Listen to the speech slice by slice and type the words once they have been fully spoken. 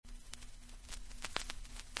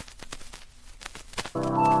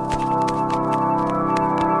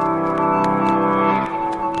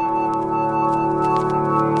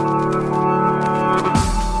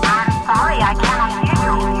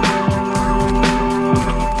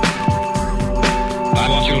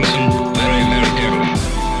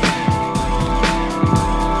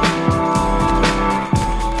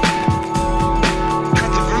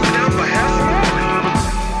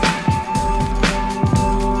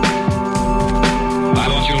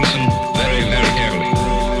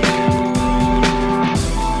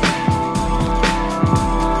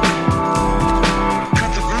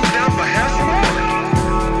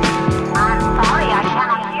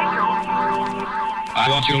I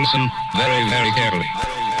want you to listen very, very carefully.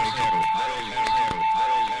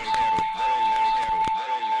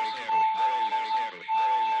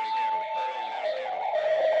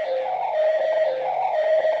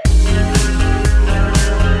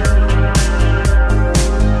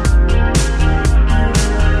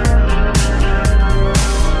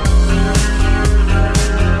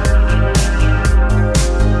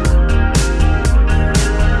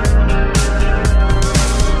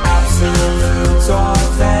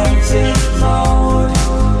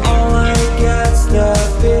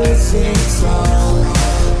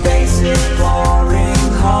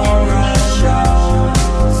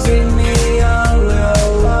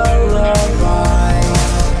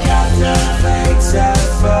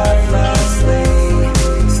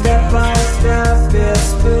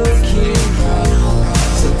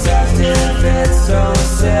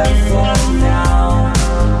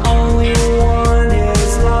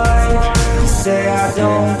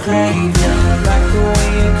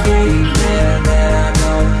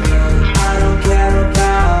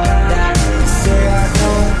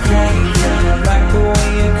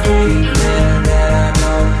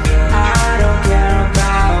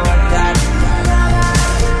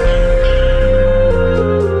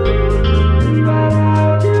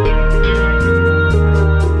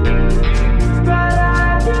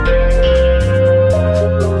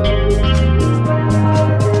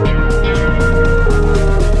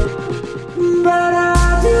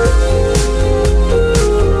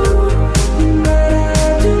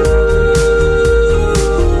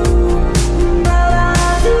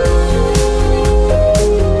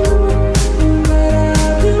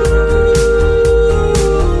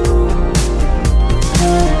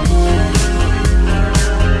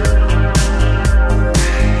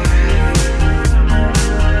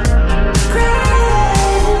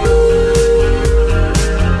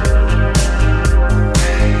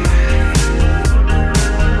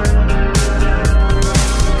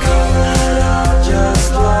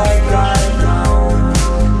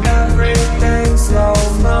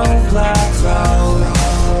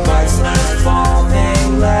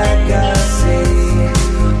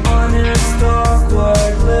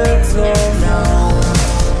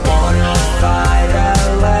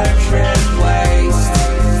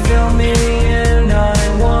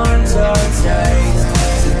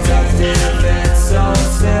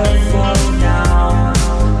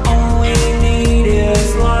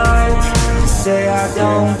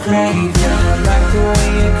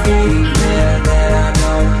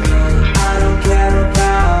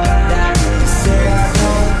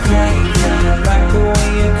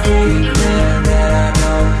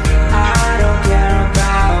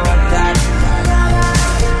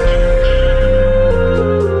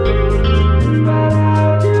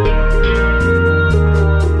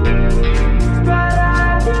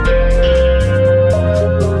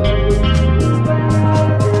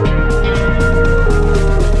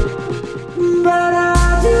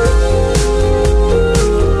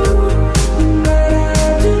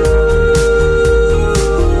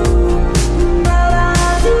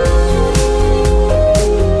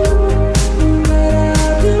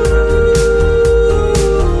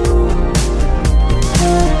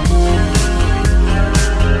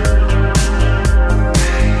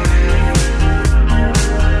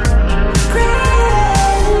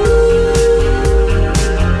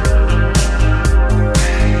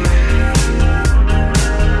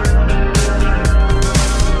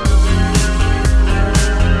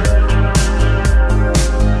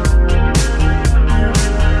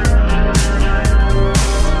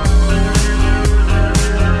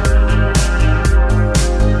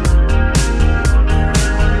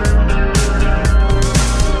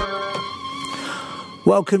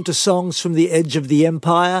 Welcome to Songs from the Edge of the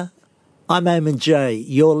Empire. I'm Eamon J.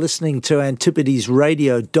 You're listening to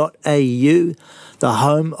antipodesradio.au, the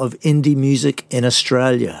home of indie music in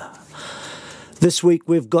Australia. This week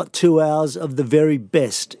we've got 2 hours of the very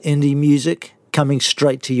best indie music coming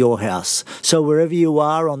straight to your house. So wherever you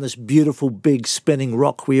are on this beautiful big spinning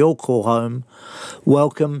rock we all call home,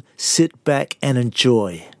 welcome, sit back and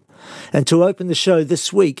enjoy. And to open the show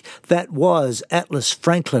this week, that was Atlas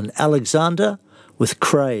Franklin Alexander with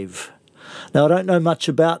Crave. Now, I don't know much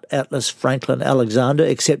about Atlas Franklin Alexander,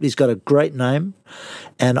 except he's got a great name,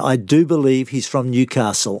 and I do believe he's from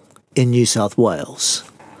Newcastle in New South Wales.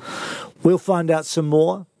 We'll find out some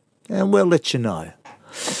more, and we'll let you know.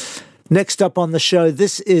 Next up on the show,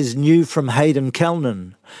 this is new from Hayden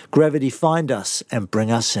Calnan, Gravity Find Us and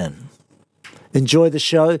Bring Us In. Enjoy the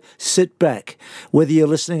show, sit back, whether you're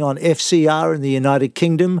listening on FCR in the United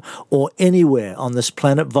Kingdom or anywhere on this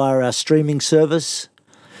planet via our streaming service.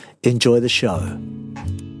 Enjoy the show.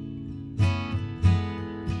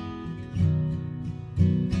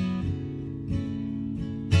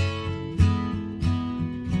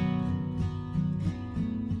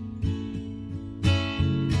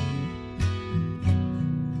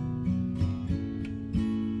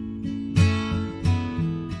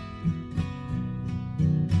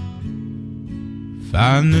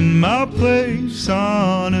 Finding my place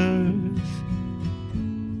on earth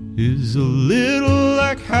is a little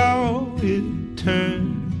like how it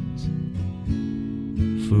turns.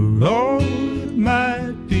 For all it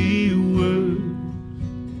might be worth,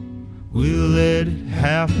 we'll let it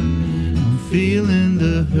happen and I'm feeling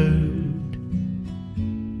the hurt.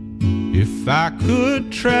 If I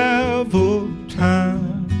could travel time,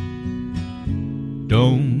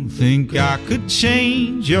 don't think I could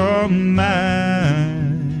change your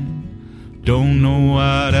mind. Don't know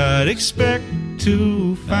what I'd expect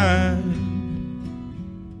to find.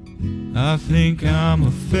 I think I'm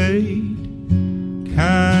a fate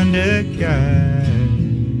kind of guy,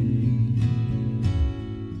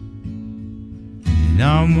 and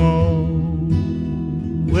I'm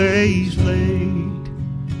always late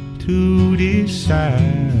to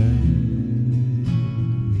decide.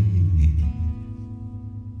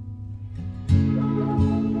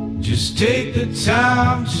 Just take the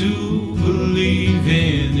time to believe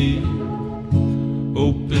in it.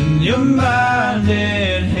 Open your mind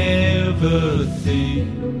and have a think.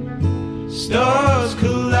 Stars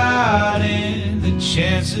colliding, the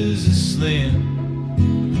chances are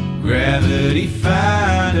slim. Gravity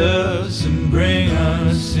find us and bring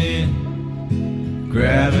us in.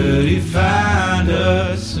 Gravity find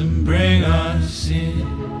us and bring us in.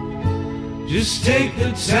 Just take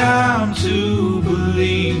the time to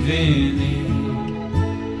believe in it.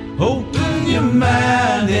 Open your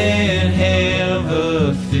mind and have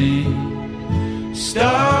a think.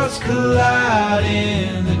 Stars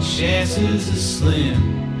colliding, the chances are slim.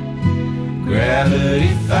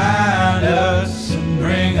 Gravity find us and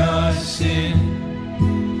bring us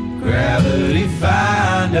in. Gravity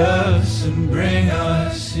find us and bring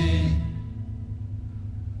us in.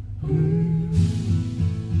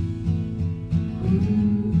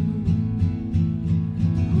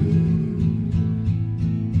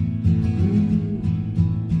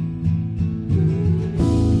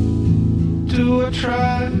 Do I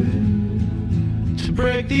try to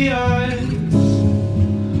break the ice?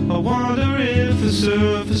 I wonder if the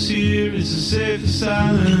surface here is a safe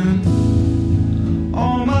asylum.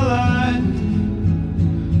 All my life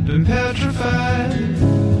been petrified,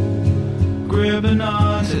 grabbing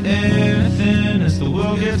on to anything as the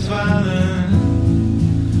world gets violent.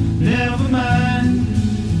 Never mind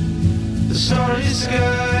the starry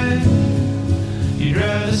sky, you'd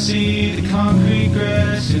rather see the concrete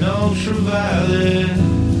grass in ultraviolet.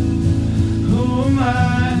 Who am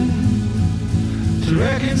I to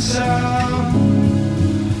reconcile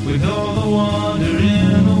with all the wonder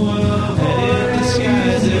in the world that it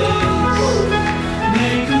disguises?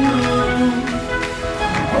 Make a move,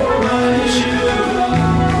 run your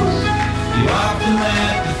shoes. You often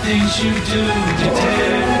let the things you do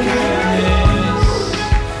dictate kindness.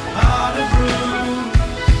 Hard to prove,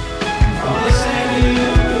 all the same to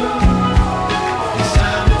you. It's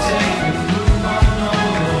time to take a move on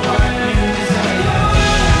over what you desire.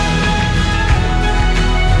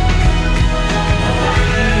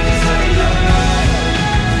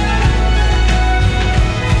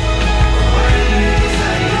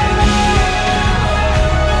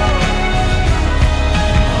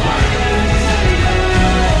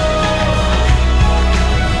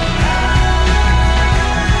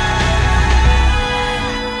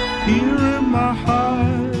 Hearing my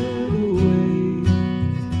heart away,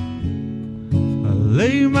 I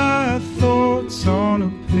lay my thoughts on a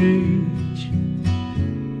page,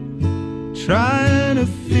 trying to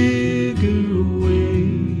figure a way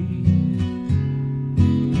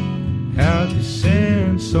how to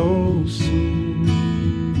send so soon.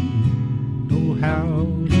 Know how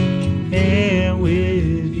to end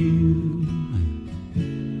with you.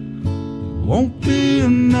 There won't be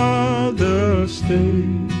another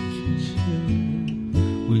stage.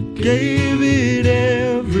 We gave it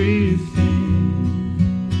everything.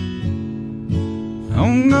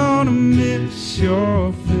 I'm gonna miss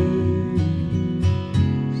your face.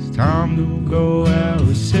 Time to go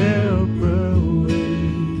our separate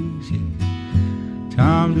ways. Yeah.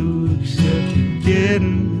 Time to accept you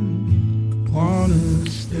didn't wanna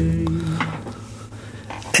stay.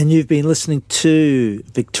 And you've been listening to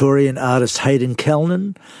Victorian artist Hayden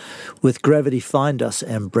Calnan with Gravity Find Us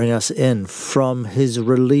and Bring Us In from his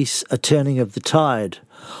release A Turning of the Tide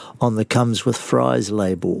on the Comes With Fries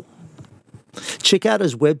label. Check out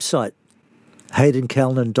his website,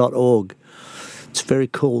 haydencalnan.org. It's very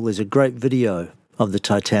cool. There's a great video of the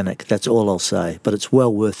Titanic. That's all I'll say, but it's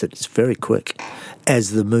well worth it. It's very quick, as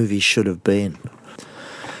the movie should have been.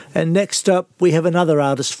 And next up, we have another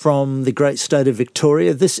artist from the great state of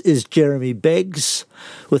Victoria. This is Jeremy Beggs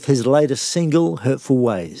with his latest single, Hurtful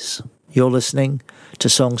Ways. You're listening to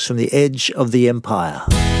songs from the edge of the empire.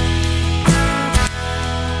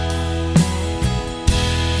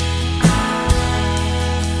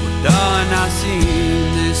 Darling, I've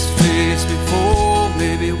seen this face before,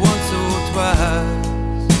 maybe once or twice.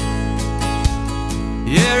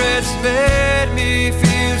 Yeah, it's made me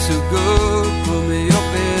feel so good, put me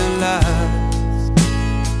up in lights.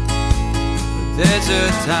 But there's a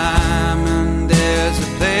time and there's a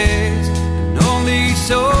place, and only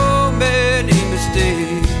so many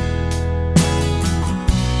mistakes.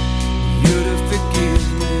 You to forgive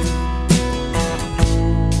me.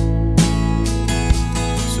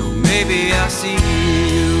 So maybe I'll see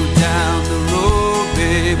you down the road,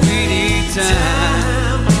 babe, we need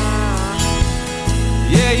time.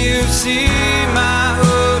 Yeah, you've seen my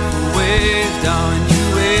hurtful ways, darling, you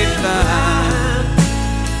ain't blind.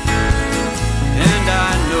 And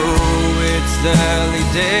I know it's early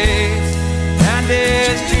days, and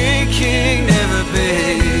there's drinking never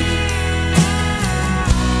paid.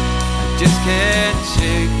 I just can't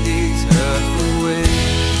shake these hurtful ways.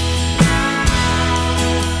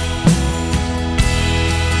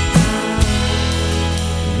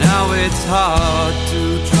 Now it's hard to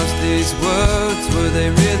trust these words, were they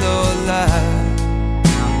real or lie?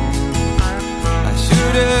 I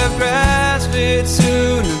should have grasped it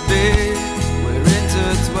sooner, babe, we're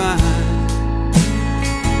intertwined.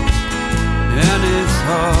 And it's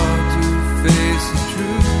hard to face the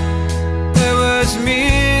truth, it was me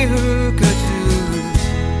who cut you loose,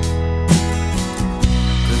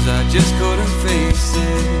 'cause I just couldn't face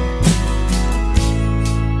it.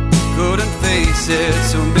 Couldn't face it,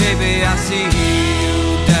 so maybe I'll see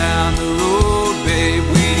you down the road, babe,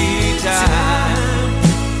 we need time.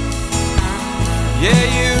 Yeah,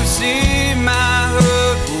 you've seen my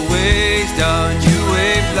hurtful ways, darling, you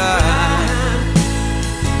ain't blind.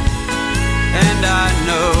 And I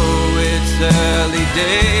know it's early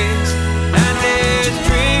days, and this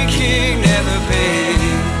drinking never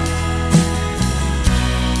pays.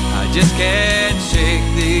 I just can't shake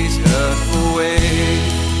these hurtful ways.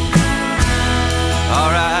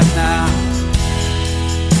 Alright now.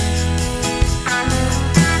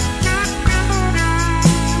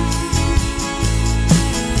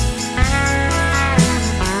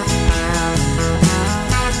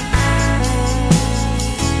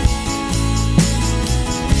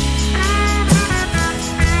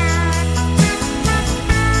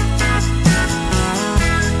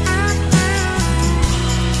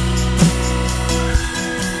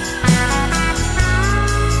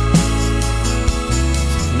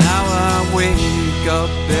 Wake up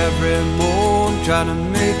every morn, trying to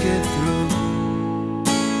make it through.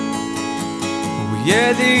 Oh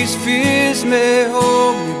yeah, these fears may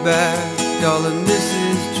hold me back, darling, this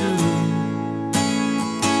is true.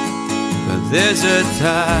 But there's a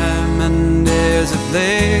time and there's a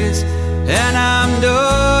place, and I'm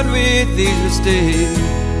done with these mistakes.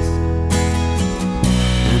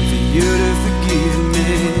 And for you to forgive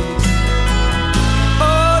me,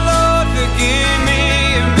 oh Lord, forgive me.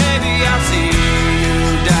 See you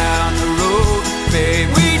down the road, babe,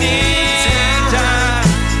 we need time.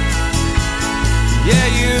 Yeah,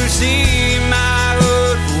 you see my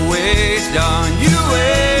hurtful ways, darling, you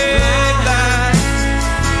ain't blind.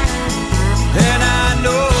 And I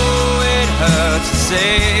know it hurts to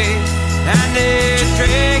say, and this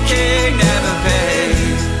drinking never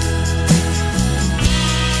pays.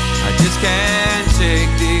 I just can't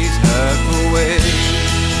take these hurtful ways.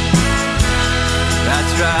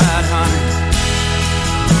 That's right, honey.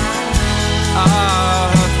 I'll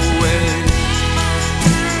have to wait.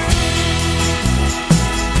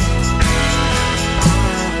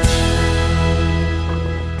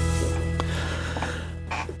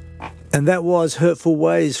 And that was Hurtful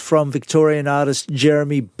Ways from Victorian artist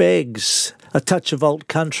Jeremy Beggs. A touch of alt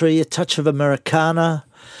country, a touch of Americana,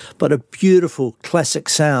 but a beautiful classic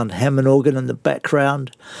sound, Hammond organ in the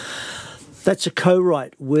background. That's a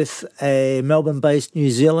co-write with a Melbourne-based New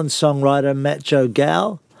Zealand songwriter, Matt Joe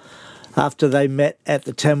Gow, after they met at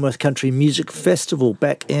the Tamworth Country Music Festival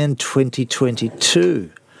back in 2022.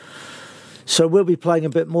 So we'll be playing a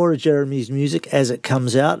bit more of Jeremy's music as it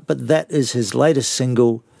comes out, but that is his latest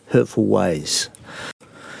single, Hurtful Ways.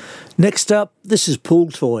 Next up, this is Pool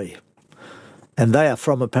Toy, and they are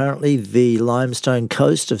from apparently the Limestone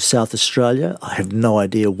Coast of South Australia. I have no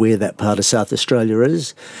idea where that part of South Australia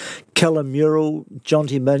is. Callum Murrell,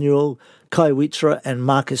 Jonty Manuel, Kai Witra and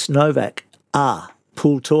Marcus Novak are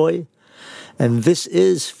Pool Toy, and this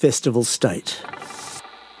is Festival State.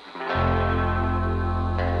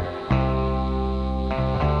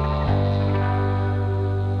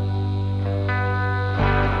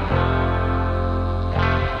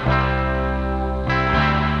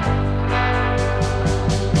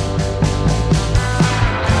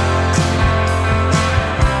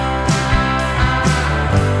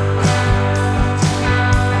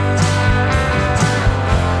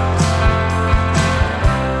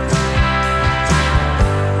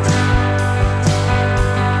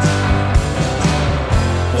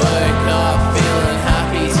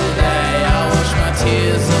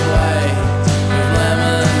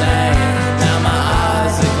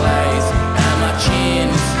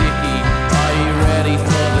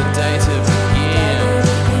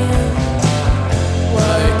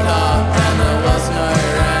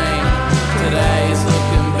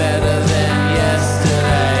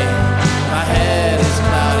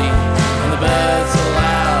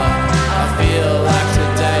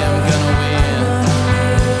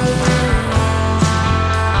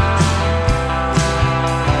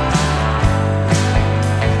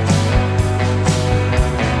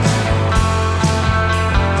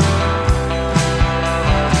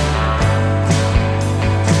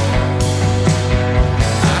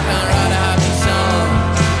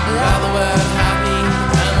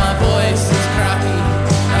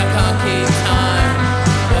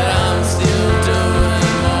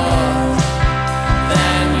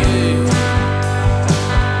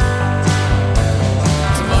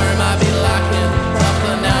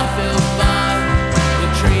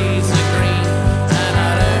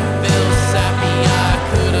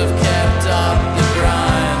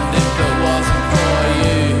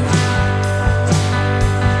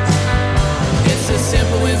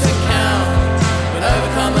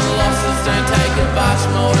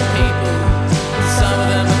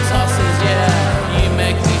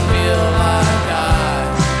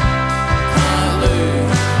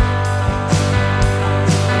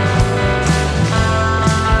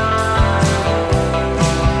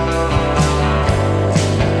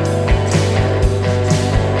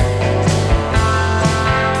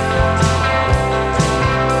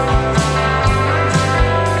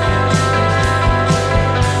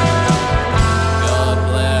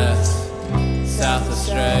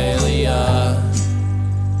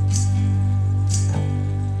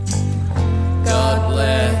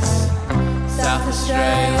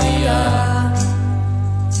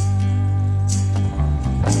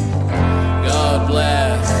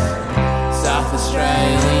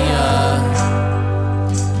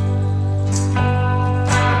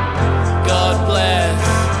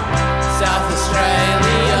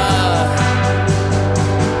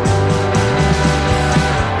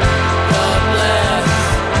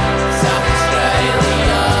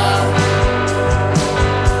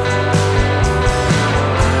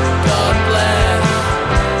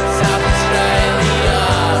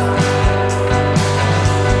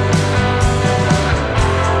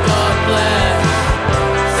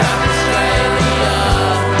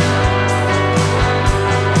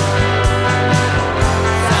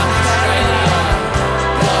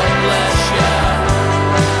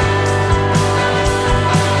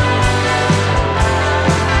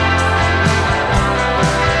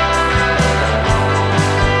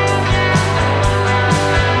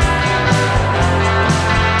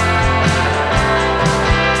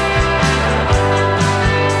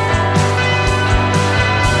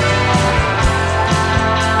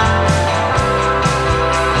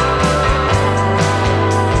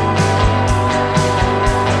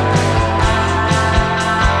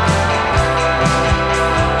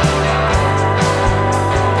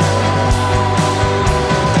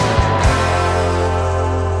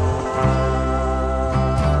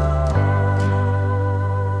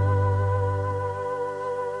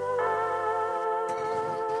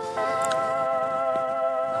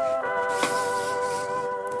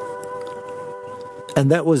 And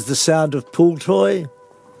that was the sound of Pool Toy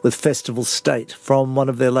with Festival State from one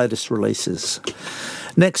of their latest releases.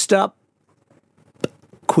 Next up,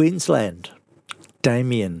 Queensland,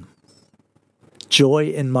 Damien, Joy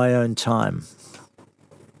in My Own Time.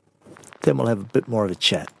 Then we'll have a bit more of a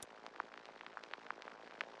chat.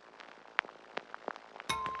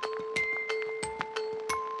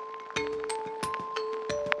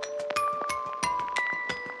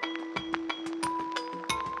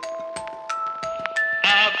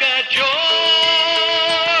 I've got joy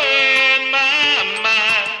in my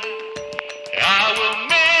mind. I will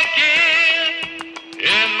make it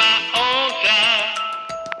in my own time.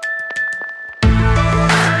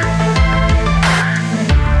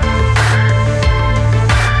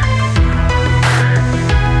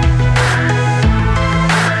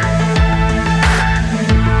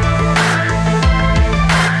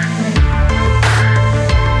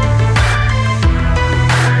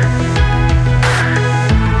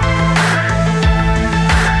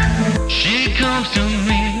 She comes to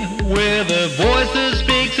me with a voice that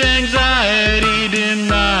speaks anxiety,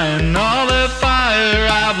 denying all the fire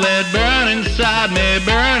I've let burn inside me,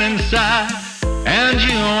 burn inside. And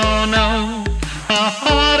you won't know how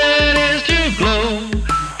hard it is to glow,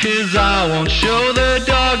 'cause I won't show the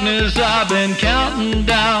darkness I've been counting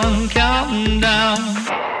down, counting down.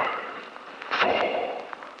 4,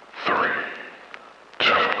 3,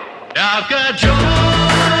 2. I've got joy in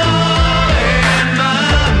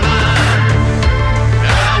my mind. I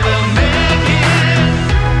will make it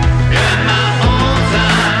in my own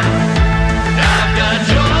time. I've got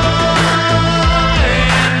joy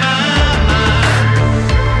in my mind.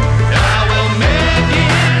 I will make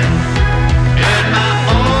it in my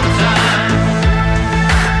own time.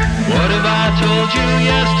 What have I told you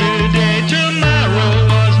yesterday? Tomorrow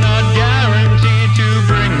was not guaranteed to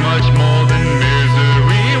bring much more than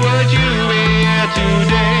misery. Would you be here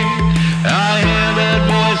today? I hear that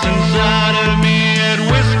voice inside of me. It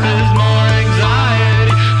whispers more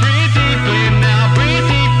anxiety. Breathe deeply now, breathe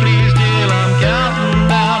deeply still. I'm counting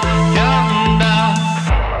down, counting down.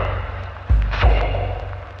 4,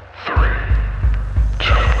 3,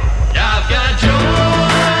 2. I've got joy in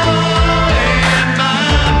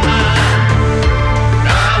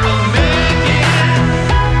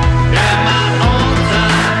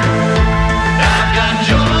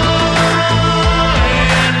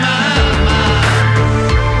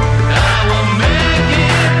my mind.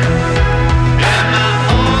 I will make it in my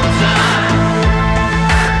own time.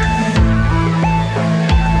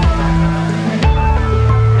 I've got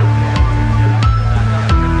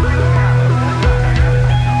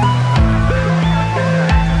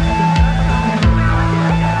joy in my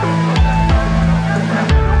mind.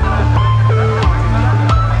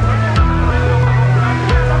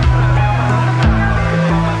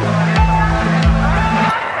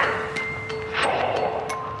 I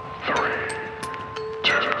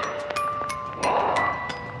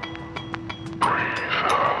will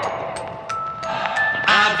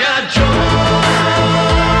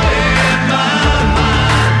make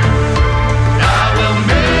it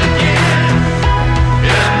in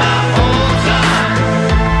my own time.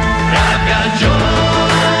 I've got joy in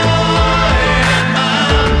my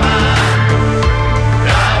mind.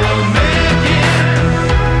 I will make it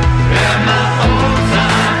in my own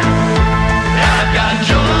time. I've got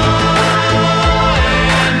joy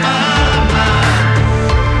in my mind.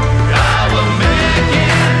 I will make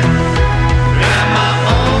it in my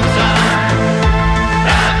own time.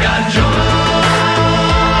 I've got joy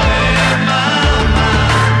in my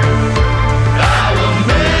mind. I will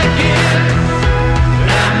make it in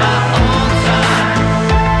my own time.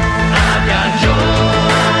 I've got joy in my mind. I will make it in my own time. I've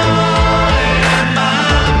got joy in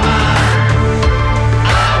my mind.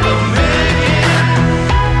 I will make it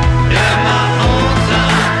in my own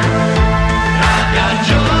time. I've got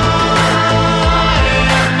joy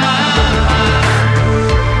in my mind.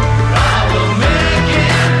 I will make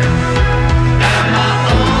it in my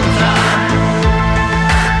own time.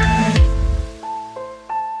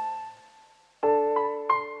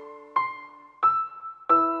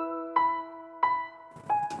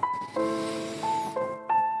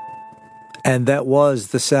 And that was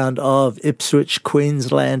the sound of Ipswich,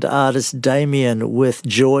 Queensland artist Damien with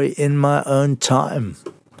Joy in My Own Time.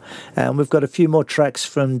 And we've got a few more tracks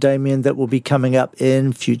from Damien that will be coming up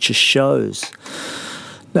in future shows.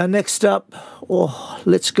 Now, next up,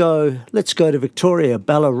 let's go to Victoria,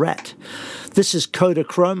 Ballarat. This is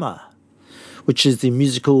Kodachroma, which is the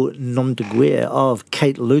musical nom de guerre of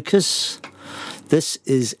Kate Lucas. This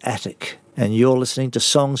is Attic, and you're listening to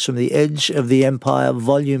Songs from the Edge of the Empire,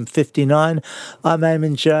 Volume 59. I'm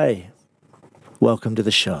Eamon J. Welcome to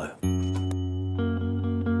the show.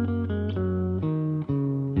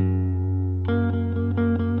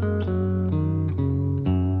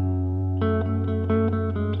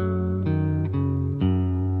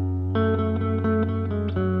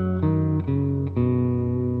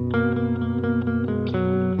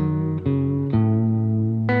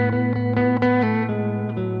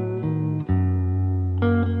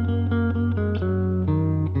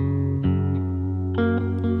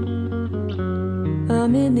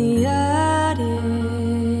 I'm in the attic,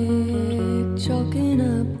 chalking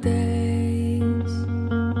up days.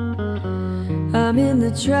 I'm in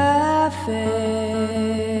the traffic,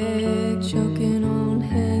 choking on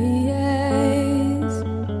haze.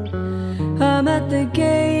 I'm at the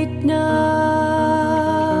gate now,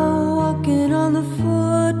 walking on the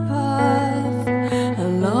footpath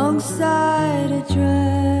alongside a drain.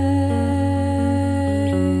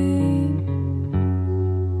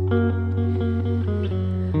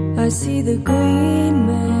 I see the green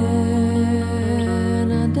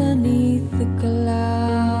man underneath the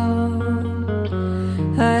cloud.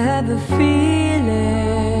 I have a feeling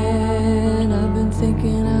I've been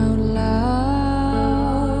thinking out loud.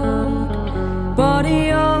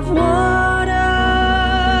 Body of water,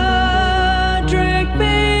 drink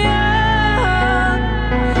me up.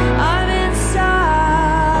 I'm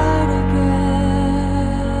inside again.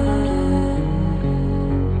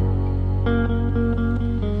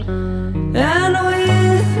 And we're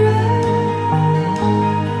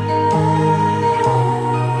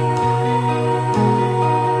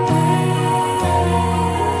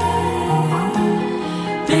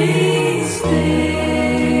these things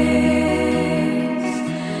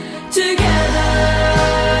together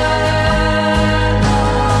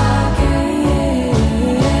again.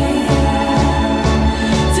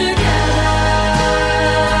 Together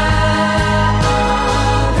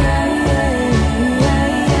again.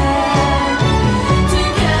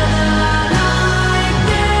 Together like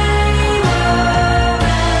they were meant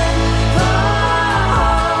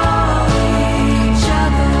for each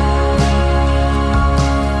other.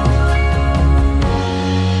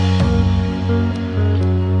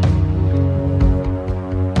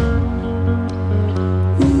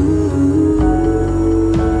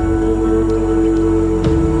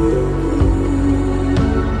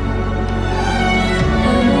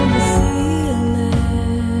 I'm on the ceiling,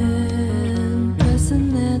 pressing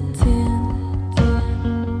that tin.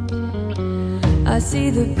 I see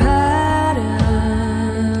the pattern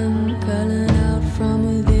curling out from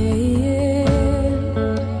within.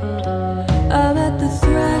 I'm at the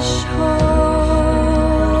threshold,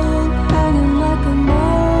 hanging like a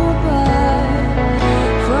mobile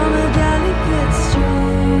from a delicate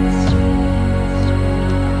string.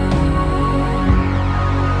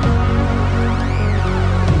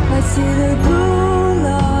 I see the blue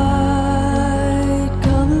light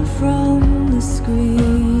coming from the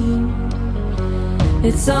screen.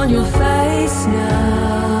 It's on your face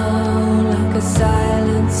now, like a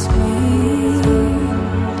silent scream.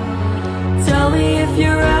 Tell me if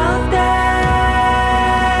you're out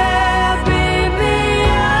there, beam me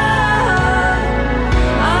up.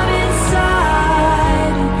 I'm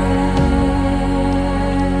inside again.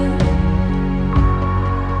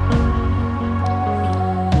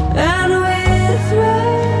 And we're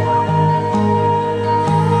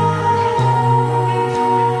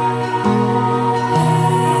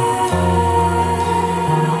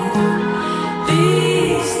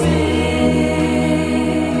these things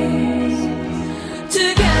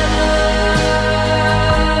together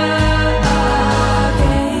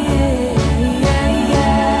again.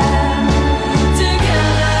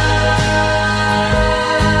 Together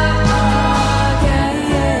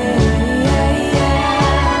again.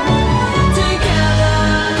 Together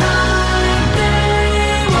like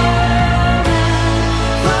they were meant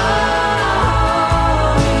for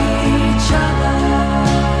each other.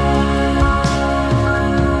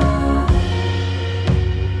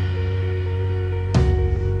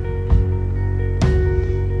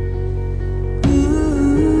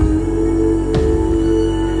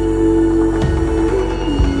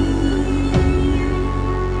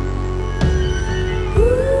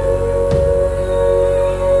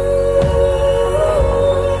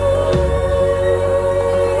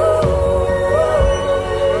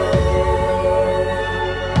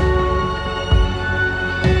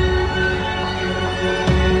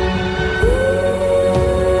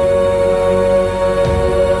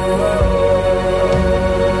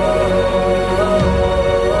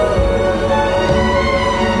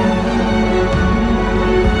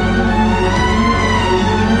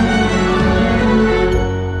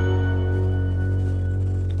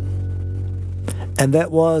 And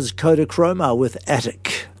that was Kodachroma with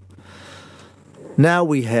Attic. Now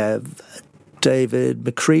we have David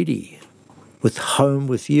McCready with Home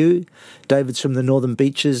With You. David's from the northern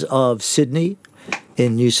beaches of Sydney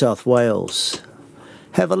in New South Wales.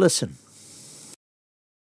 Have a listen.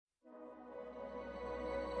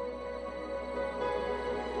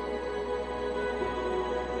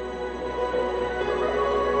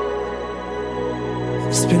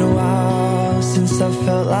 It's been a while since I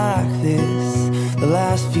felt like this. The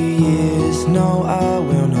last few years, no, I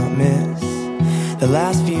will not miss. The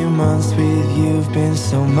last few months with you've been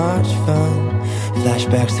so much fun.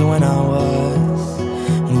 Flashbacks to when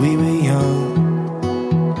we were young.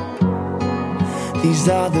 These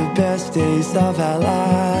are the best days of our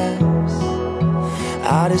lives.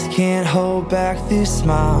 I just can't hold back this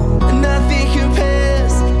smile. Nothing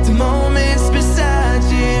compares to moments beside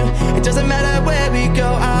you. It doesn't matter where we go,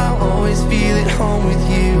 I'll always feel at home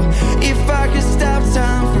with you. If I could stop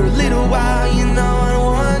time for a little while, you know I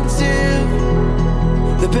want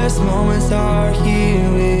to. The best moments are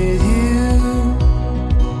here with you.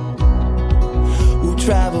 We'll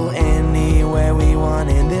travel anywhere we want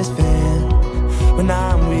in this van. When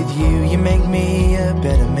I'm with you, you make me a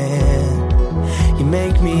better man. You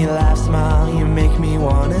make me laugh, smile, you make me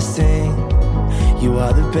wanna sing. You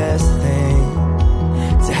are the best thing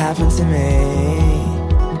to happen to me.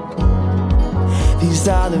 These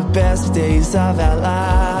are the best days of our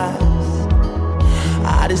lives.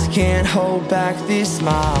 I just can't hold back this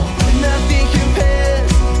smile. Nothing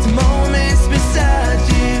compares to moments beside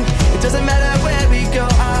you. It doesn't matter where we go,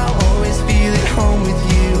 I'll always feel at home with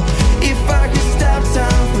you. If I could stop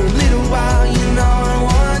time for a little while, you know I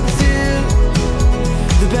want to.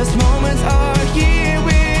 The best moments are here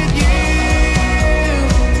with you.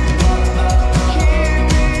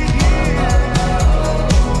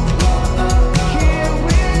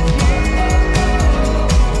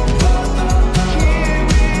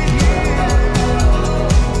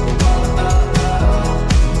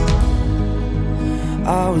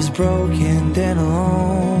 I was broken then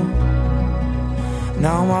alone.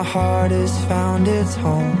 Now my heart has found its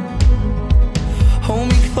home. Hold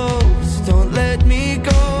me close, don't let me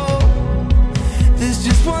go. There's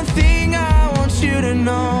just one thing I want you to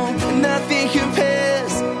know. Nothing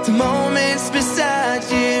compares to moments beside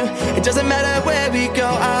you. It doesn't matter where we go,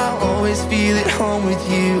 I'll always feel at home with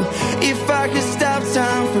you. If I could stop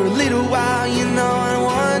time for a little while, you know I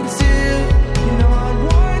want to. You know I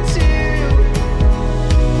want to.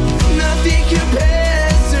 Nothing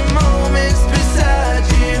compares to moments beside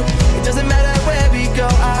you. It doesn't matter where we go,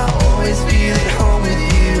 I'll always feel at home with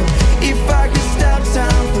you. If I could stop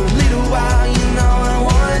time for a little while, you know I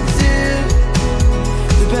want to.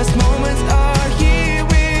 The best moments are here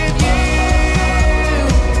with you.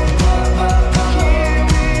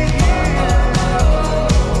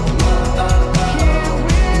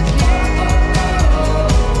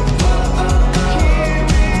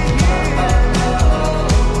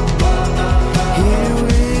 Here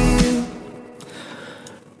with you.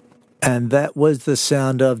 And that was the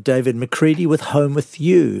sound of David McCready with Home With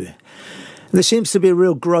You. There seems to be a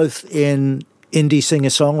real growth in indie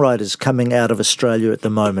singer-songwriters coming out of Australia at the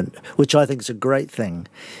moment, which I think is a great thing.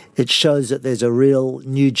 It shows that there's a real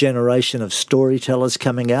new generation of storytellers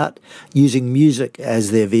coming out using music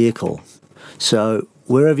as their vehicle. So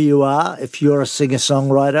wherever you are, if you're a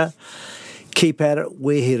singer-songwriter, keep at it.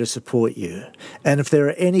 We're here to support you. And if there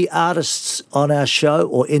are any artists on our show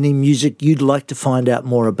or any music you'd like to find out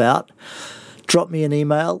more about, drop me an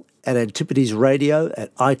email at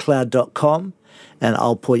antipodesradio@icloud.com and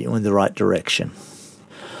I'll point you in the right direction.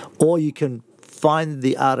 Or you can find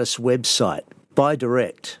the artist's website by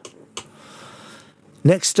direct.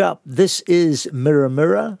 Next up, this is Mirror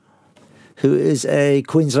Mirror, who is a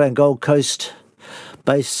Queensland Gold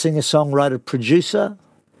Coast-based singer-songwriter-producer.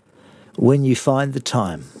 When You Find the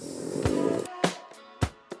Time.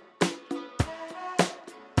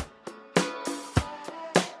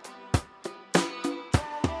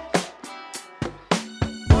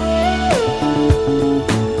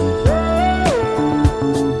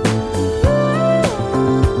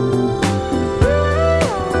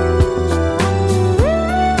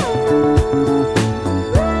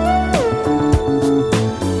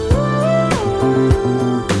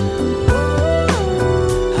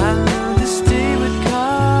 I learned to stay with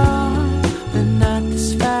God.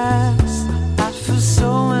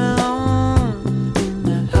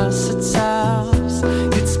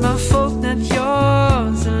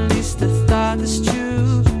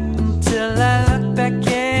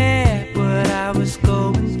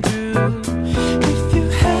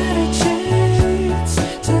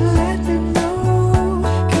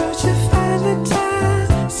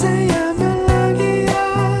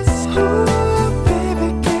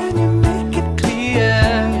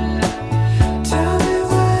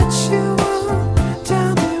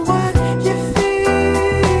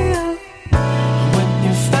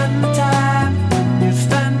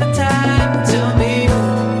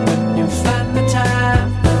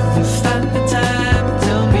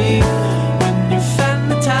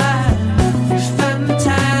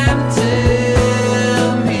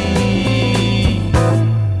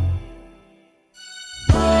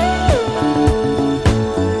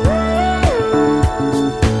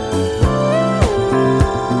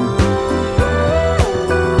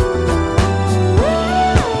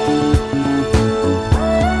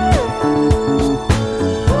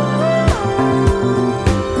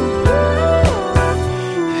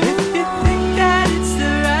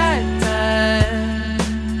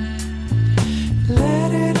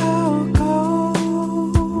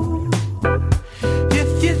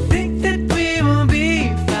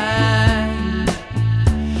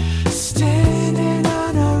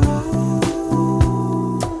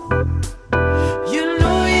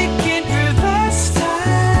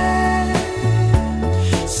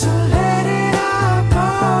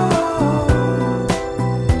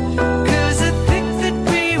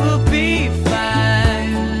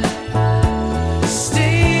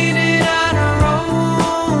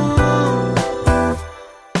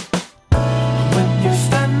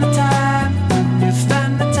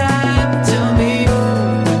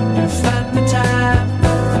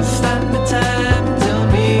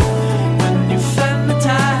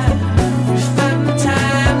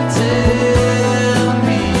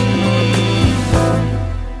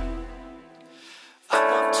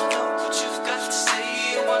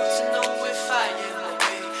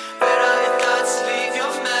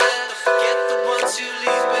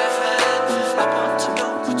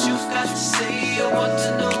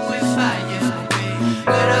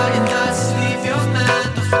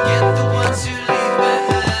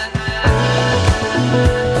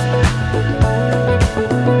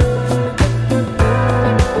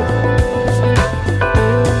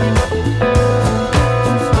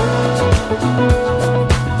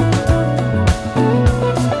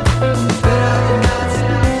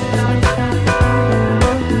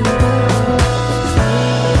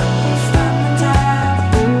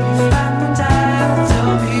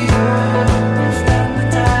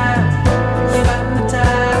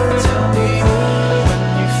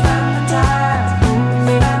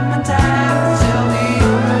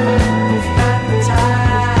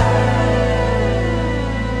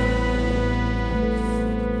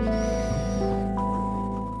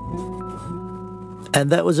 And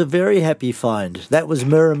that was a very happy find. That was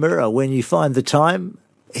Mirror Mirror. When you find the time,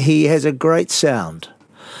 he has a great sound.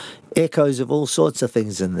 Echoes of all sorts of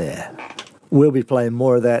things in there. We'll be playing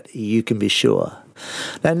more of that, you can be sure.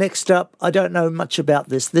 Now, next up, I don't know much about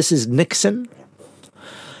this. This is Nixon,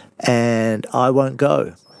 and I Won't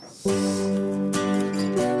Go.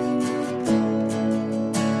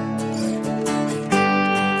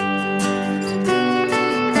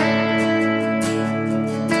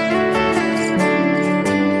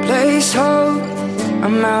 Place hope,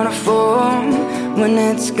 I'm out of form when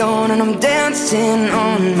it's gone and I'm dancing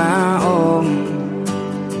on my own.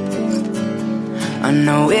 I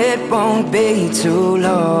know it won't be too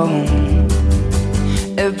long.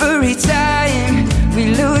 Every time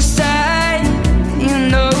we lose sight, you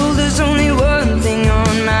know there's only one thing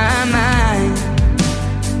on my mind.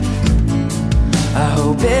 I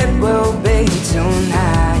hope it will be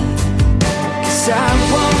tonight. 'Cause I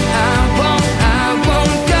won't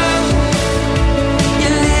go.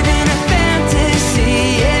 You're living a fantasy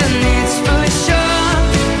and it's for sure.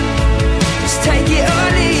 Just take it or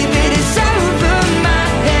leave it, it's over my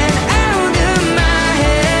head, out of my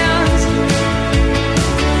hands.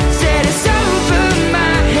 Said it's over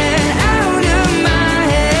my head, out of my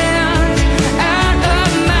hands, out of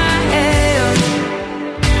my hands.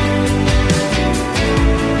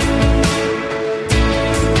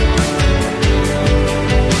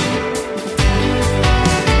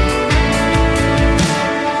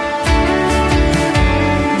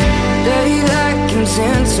 Daylight comes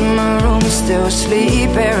into my room, still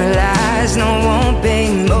sleep paralyzed. No, won't be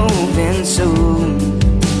moving soon.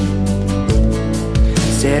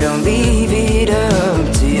 Said I'll leave it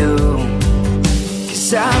up to you.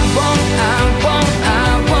 'Cause I won't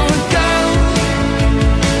go.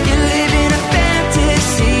 You're living a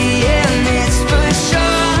fantasy and it's for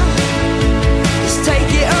sure. Just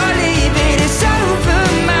take it or leave it, it's over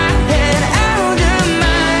my head, out of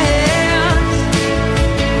my hands.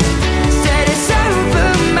 Said it's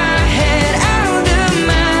over my head, out of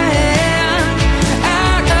my hands,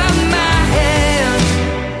 out of my hands.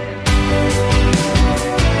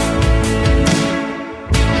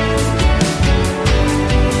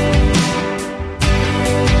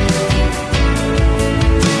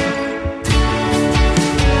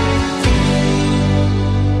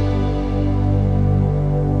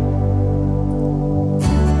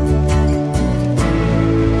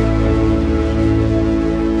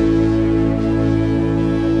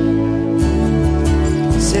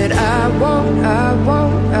 Said I won't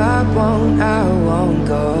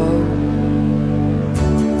go.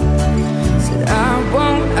 Said I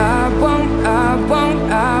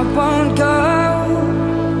won't go.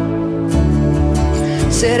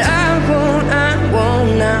 Said I won't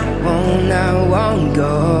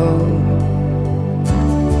go.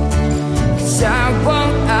 'Cause I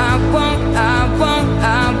won't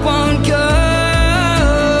go.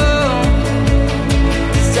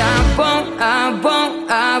 'Cause I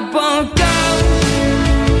won't go.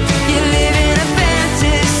 You're living a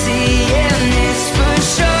fantasy and it's for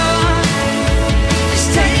sure. Just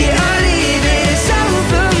take it or leave it, it's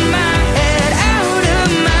over my head, out of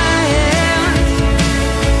my hands.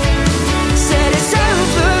 Said it's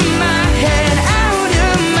over my head, out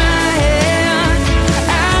of my hands,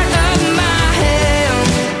 out of my hands.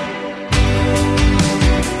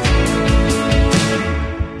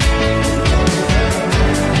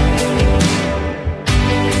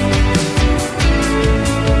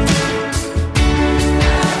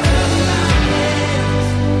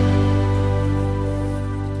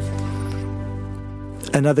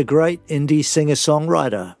 Another great indie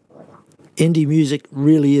singer-songwriter. Indie music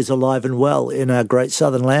really is alive and well in our great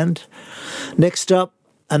southern land. Next up,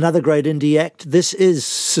 another great indie act. This is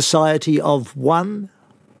Society of One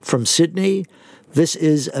from Sydney. This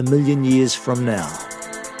is A Million Years From Now.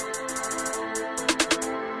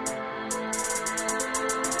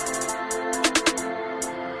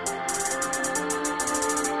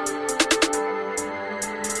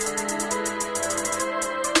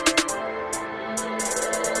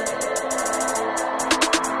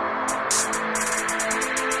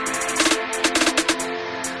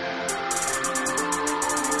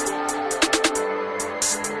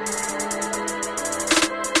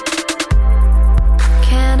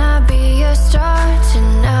 Can I be a star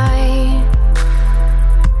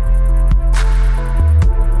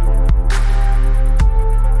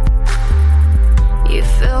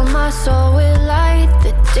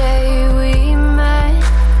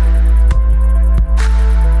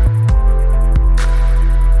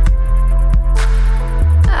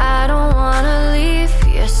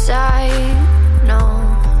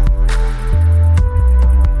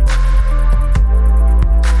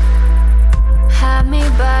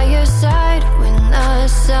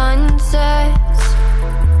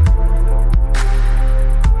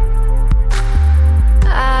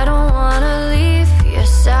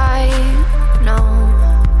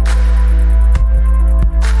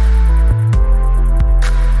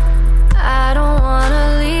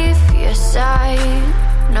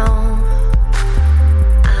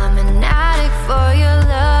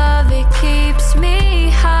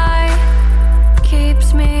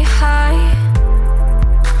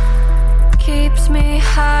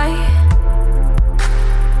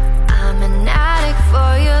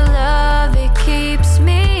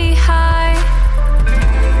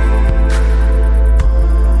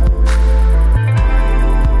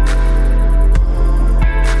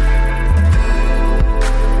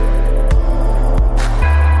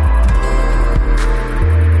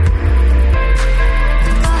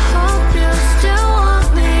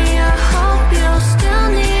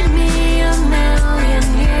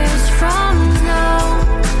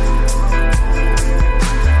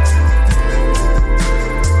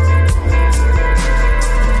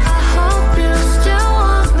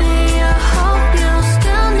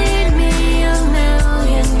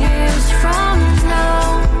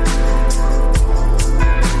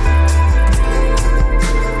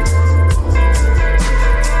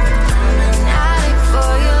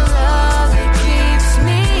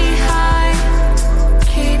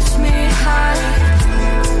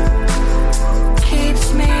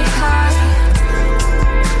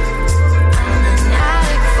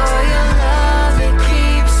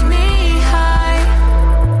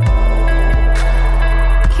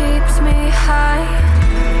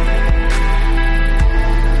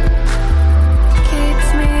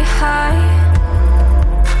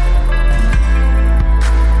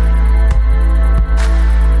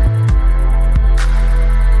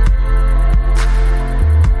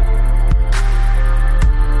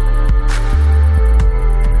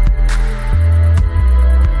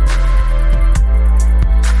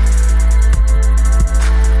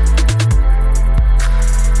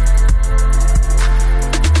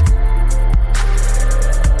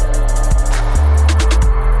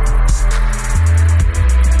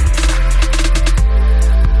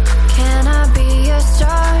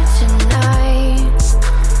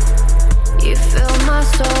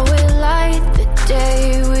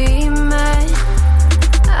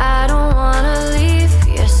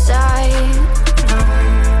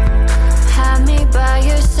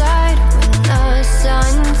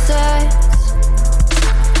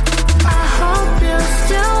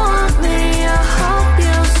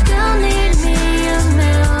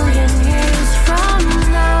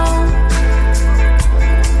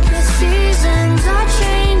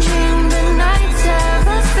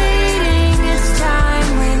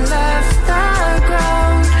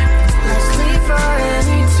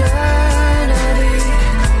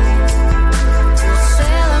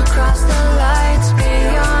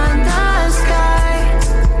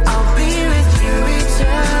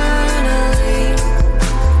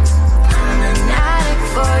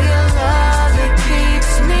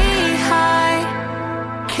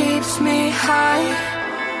keeps me high,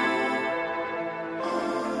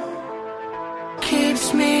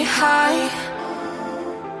 keeps me high,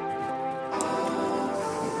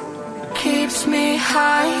 keeps me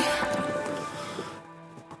high.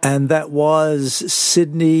 And that was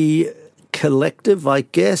Sydney Collective, I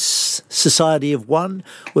guess, Society of One,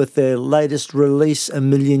 with their latest release, A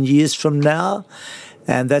Million Years From Now.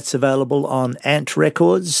 And that's available on Ant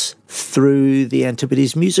Records through the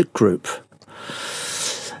Antipodes Music Group.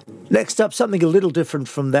 Next up, something a little different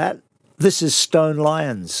from that. This is Stone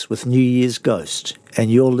Lions with New Year's Ghost, and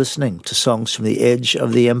you're listening to songs from the edge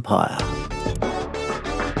of the empire.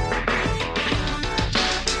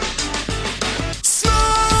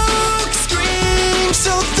 Smoke screams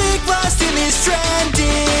so thick, lost in these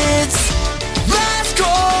stranded. Last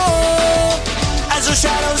call as our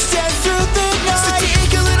shadows dance through the night. So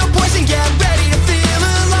take a little poison, get ready to feel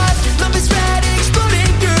alive. Love is red, exploding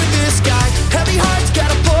through the sky. Heavy hearts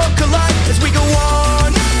catapult collide as we go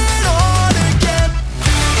on and on again.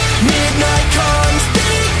 Midnight comes,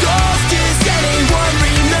 the ghost is anyone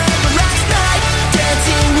remember last night?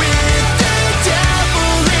 Dancing with the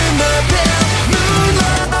devil in the pale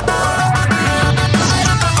moonlight.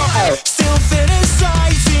 Still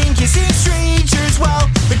fantasizing, kissing strangers while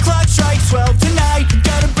the clock strikes 12 tonight.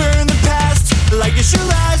 Gotta burn the past like it's your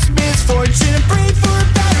last misfortune and pray for a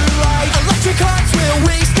better life. Electric hearts will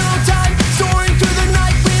waste no time, soaring through the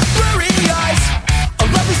night with blurry eyes. Our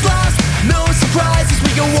love is lost, no surprise as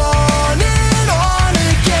we go on and on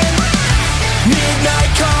again.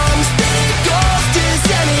 Midnight comes, the ghost is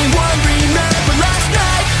anyone remember last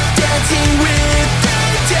night? Dancing with the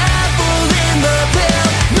devil in the pale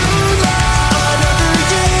moonlight. Another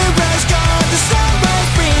year has gone, the sunrise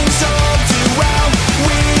brings home to our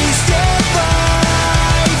wasted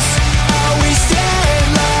lives, our wasted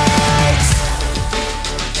lives.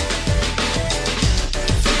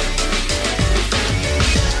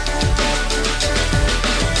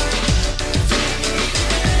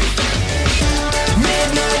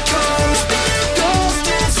 Midnight comes, the ghost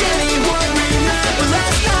is anyone remember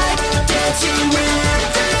last night? Dancing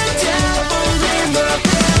with the devil in the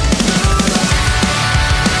pale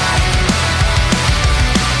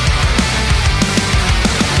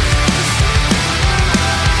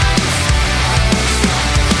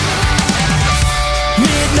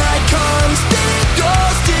Midnight comes, the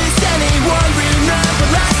ghost is anyone remember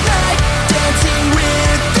last night? Dancing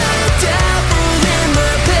with the devil in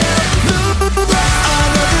the pale moonlight.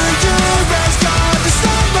 Another year has gone, the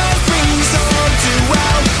sunrise brings home to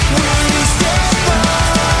our wasted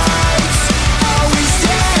lives, our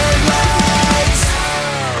wasted lives.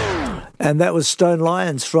 And that was Stone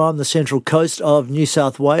Lions from the central coast of New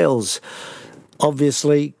South Wales.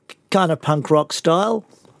 Obviously, kind of punk rock style,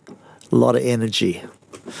 a lot of energy.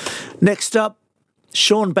 Next up,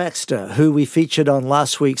 Sean Baxter, who we featured on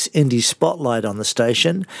last week's Indie Spotlight on the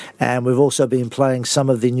station, and we've also been playing some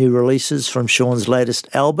of the new releases from Sean's latest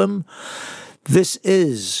album. This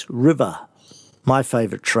is River, my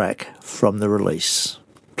favourite track from the release.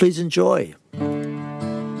 Please enjoy.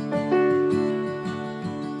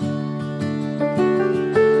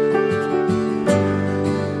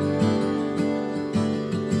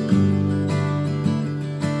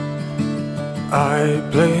 I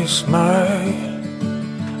place my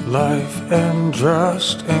life and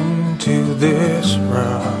trust into this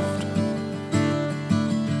raft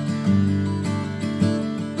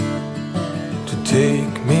to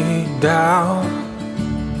take me down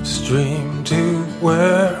stream to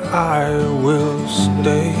where I will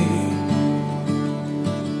stay.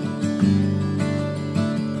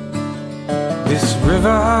 This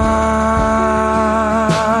river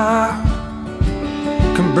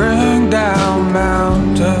can bring down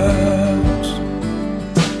mountains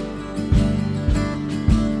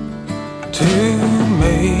to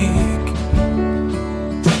make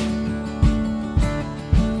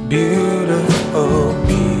beautiful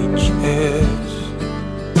beaches.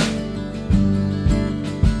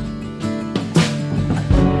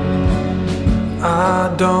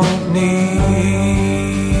 I don't need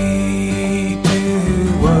to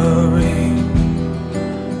worry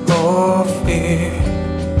or fear.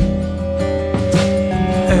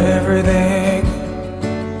 Everything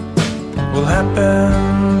will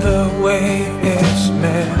happen the way it's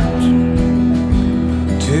meant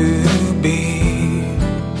to be.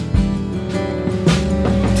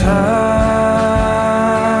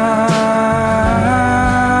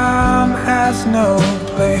 Time has no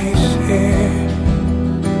place here.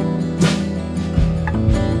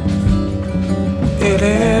 It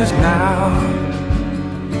is now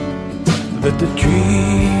that the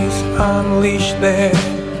trees unleash their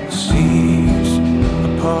seeds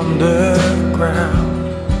underground.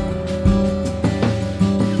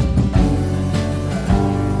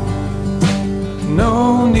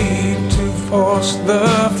 No need to force the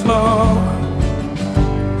flow.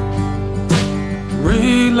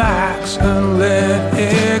 Relax and let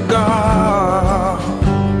it go.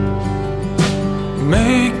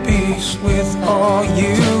 Make peace with all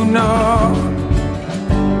you know.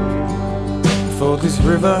 For this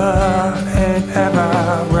river ain't ever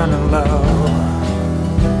running low.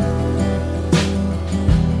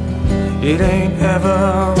 It ain't ever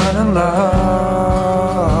running low.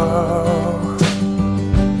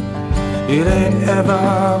 It ain't ever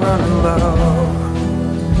running low.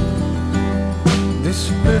 This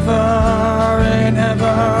river ain't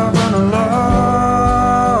ever running low.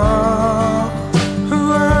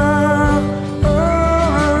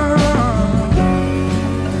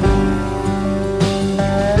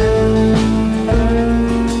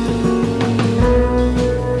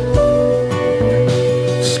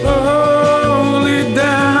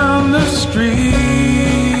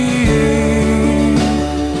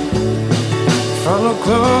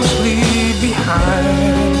 Closely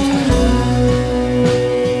behind.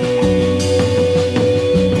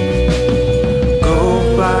 Go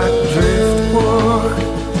black driftwood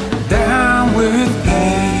down with ease.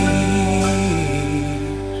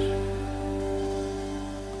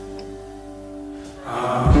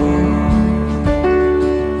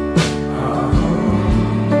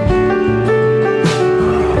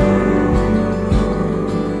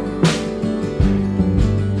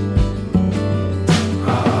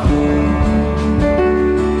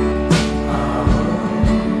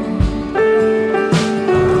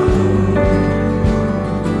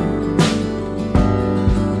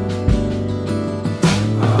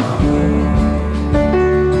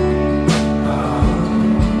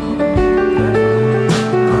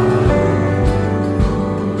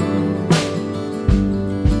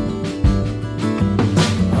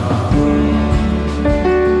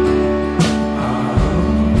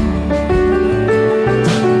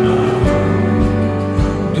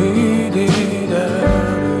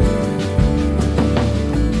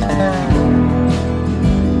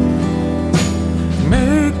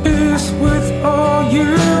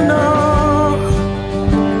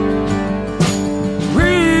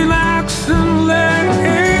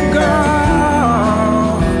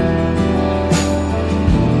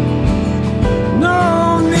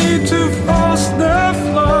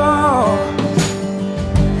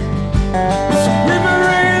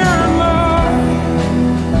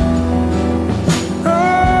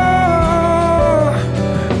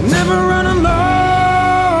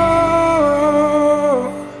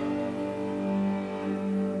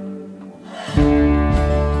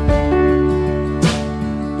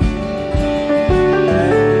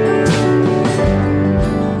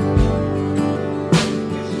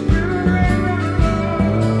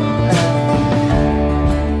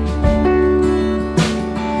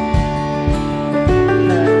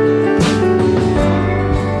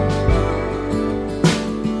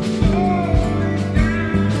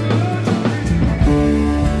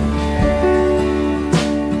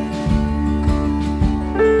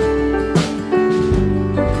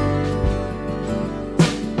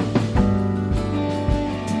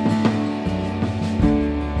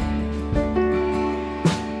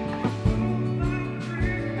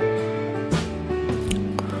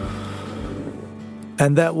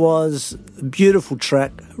 And that was a beautiful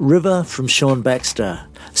track, River from Sean Baxter,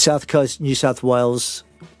 South Coast, New South Wales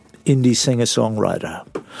indie singer-songwriter.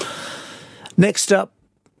 Next up,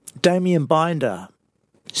 Damien Binder.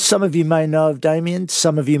 Some of you may know of Damien,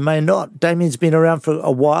 some of you may not. Damien's been around for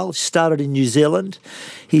a while, started in New Zealand.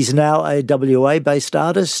 He's now a WA-based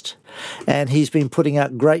artist, and he's been putting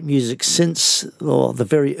out great music since the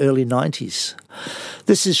very early 90s.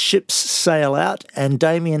 This is Ships Sail Out, and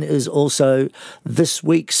Damien is also this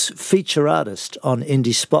week's feature artist on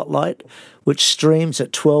Indie Spotlight, which streams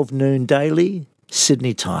at 12 noon daily,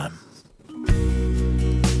 Sydney time.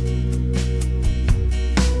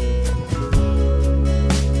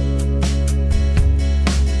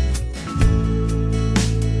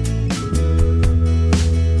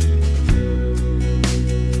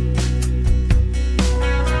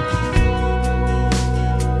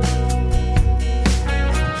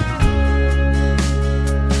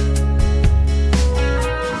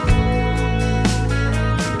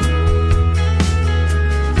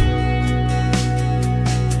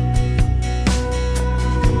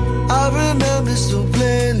 So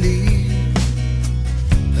plainly,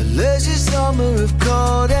 a lazy summer of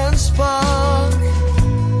cold and spark,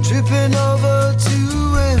 tripping over to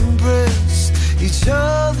embrace each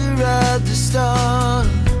other at the start.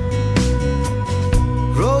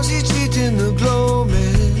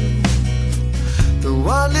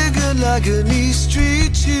 like an E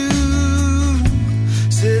Street tune.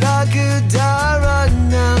 Said I could die right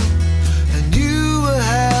now, and you were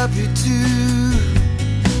happy too.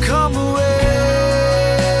 Come away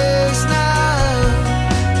now,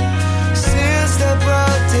 since that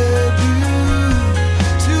bright debut,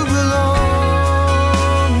 to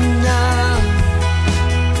belong now,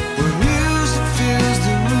 where music fills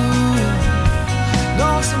the room,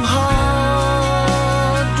 lonesome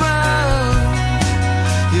hard ground.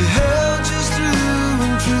 You held just through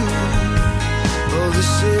and through. Oh, the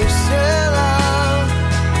ships sail out,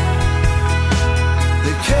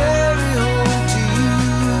 they carry home to you.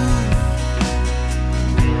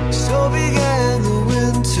 So began the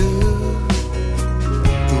winter,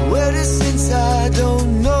 the wettest since I don't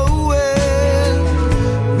know when.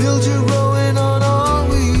 Mildew growing on all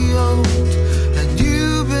we owned, and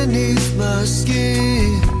you beneath my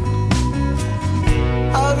skin.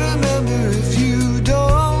 I remember, if you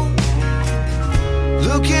don't,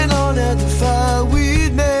 looking on at the fire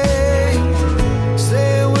we'd made,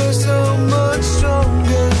 saying we're so much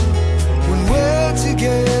stronger when we're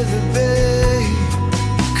together, babe.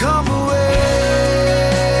 Come away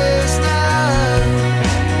now,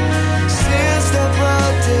 since that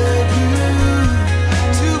bright debut,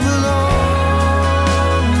 to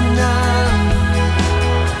belong now,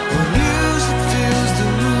 when music fills the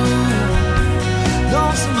room,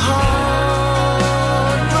 lonesome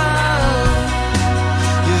hard ground.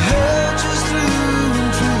 You held just through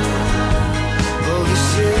and through. Oh, the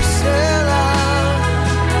ships sail out,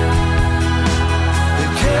 they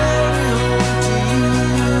carry home to you.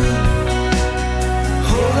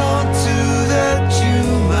 Hold on to that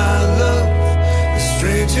June, my love, the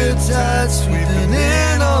stranger tide sweeping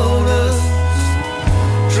in on us.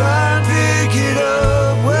 Try and pick it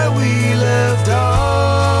up where we left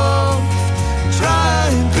off. Try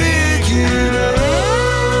and pick it up.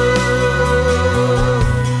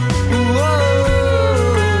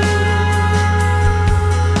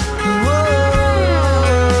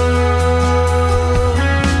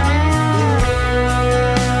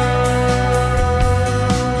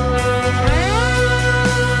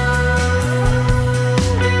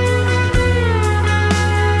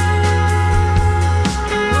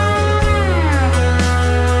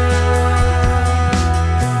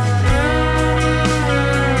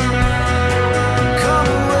 Come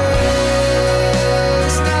away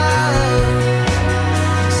now,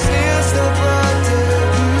 since that bright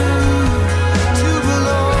debut, to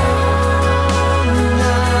belong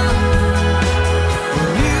now, when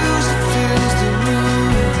music fills the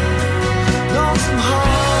room, lonesome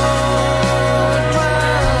hard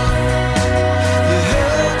ground. You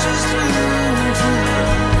held just through and through.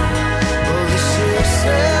 Oh, the ships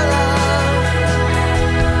sail out,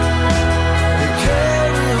 they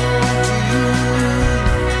carry home to you.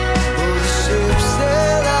 Oh, the ships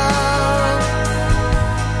sail out,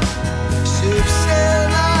 ships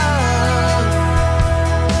sail out.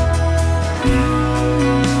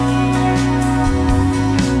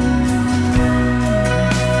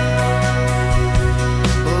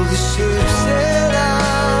 Oh, the ships sail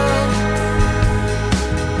out,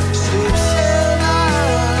 ships sail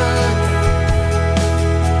out,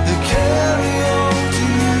 they carry on to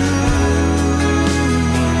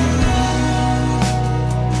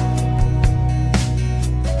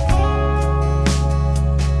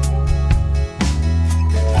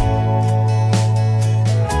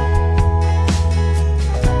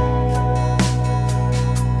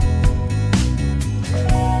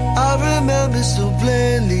I remember so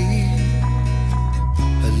plainly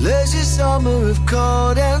a lazy summer of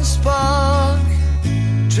cord and spark,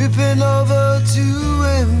 tripping over to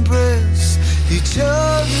embrace each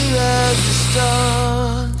other at the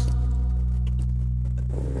start.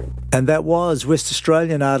 And that was West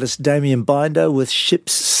Australian artist Damien Binder with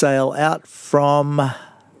Ships Sail Out from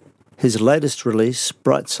his latest release,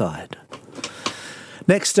 Brightside.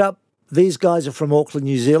 Next up, these guys are from Auckland,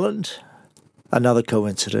 New Zealand. Another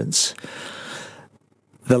coincidence.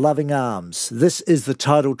 The Loving Arms. This is the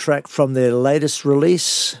title track from their latest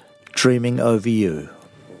release, Dreaming Over You.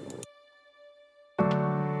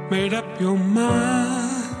 Made up your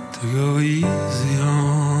mind to go easy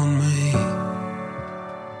on me.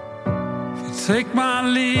 If you take my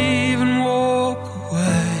leave and walk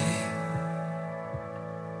away,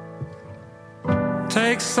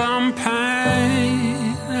 take some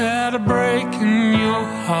pain out of breaking your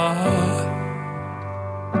heart.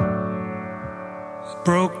 It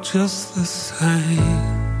broke just the same.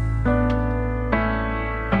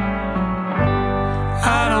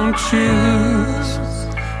 I don't choose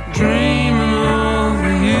dreaming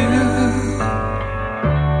over you.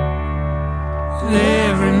 And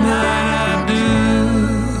every night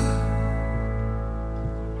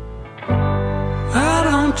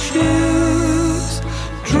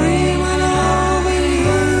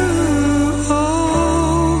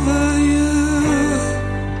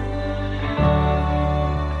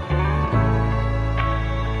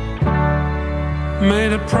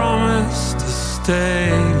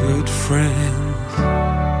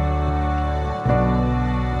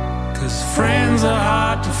 'cause friends are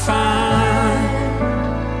hard to find.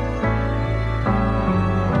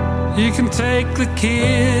 You can take the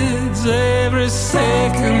kids every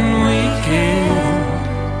second weekend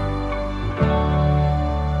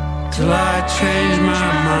till I change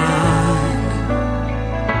my mind.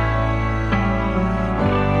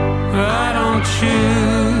 I don't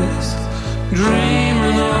choose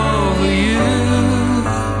dreaming over you.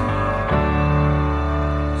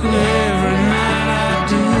 Every night I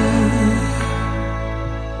do.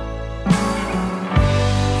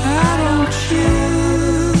 I don't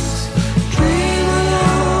choose dreaming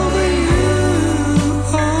over you,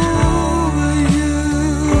 over you.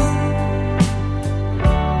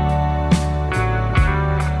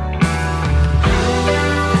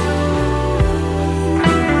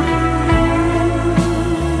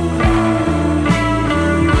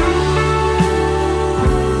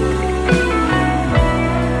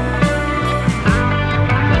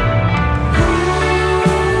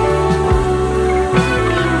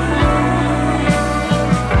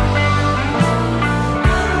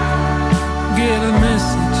 Get a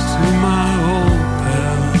message to my old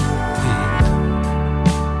pal Pete.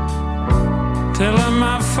 Tell him I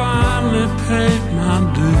finally paid my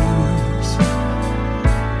dues.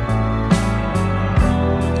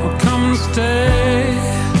 I'll come and stay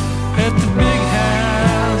at the big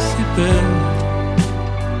house he built,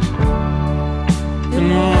 and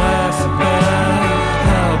we'll laugh about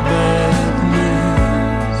how bad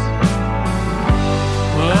news.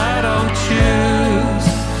 Well, I don't choose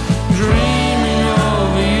dreaming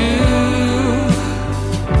over you,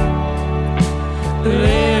 but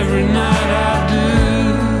every night I do.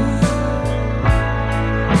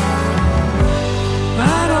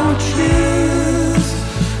 I don't choose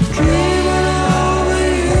dreaming over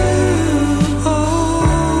you,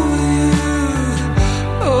 over you,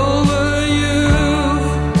 over you,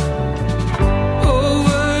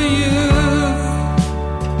 over you,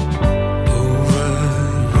 over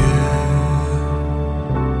you.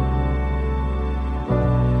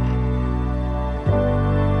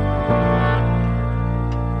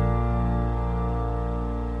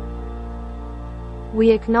 We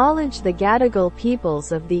acknowledge the Gadigal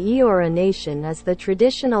peoples of the Eora Nation as the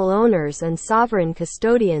traditional owners and sovereign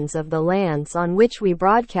custodians of the lands on which we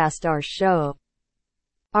broadcast our show.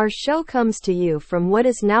 Our show comes to you from what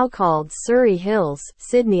is now called Surrey Hills,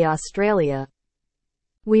 Sydney, Australia.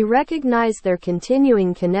 We recognize their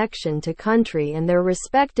continuing connection to country and their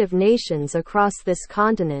respective nations across this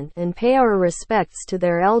continent and pay our respects to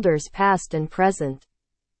their elders past and present.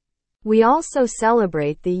 We also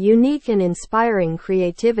celebrate the unique and inspiring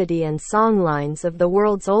creativity and songlines of the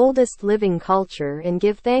world's oldest living culture and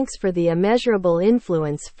give thanks for the immeasurable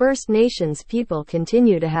influence First Nations people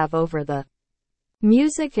continue to have over the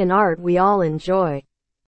music and art we all enjoy.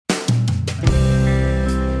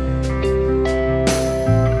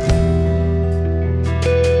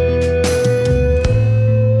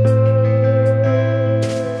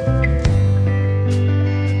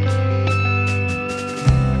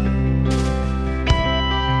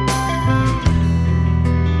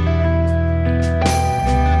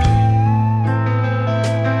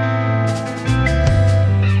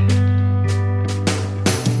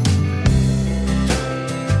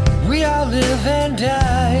 We all live and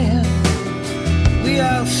die. We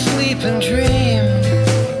all sleep and dream.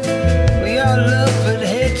 We all love but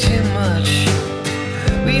hate too much.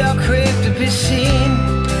 We all crave to be seen.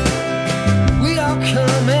 We all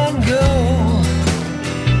come and go.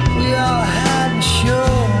 We all hide and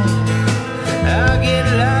show. I'll get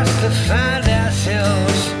lost to find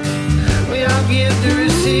ourselves. We all give to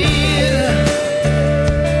receive.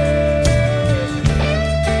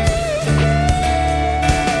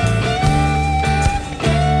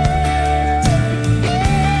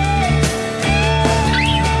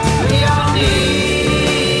 We all need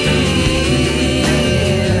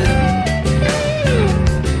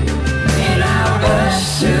in our best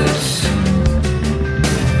suits.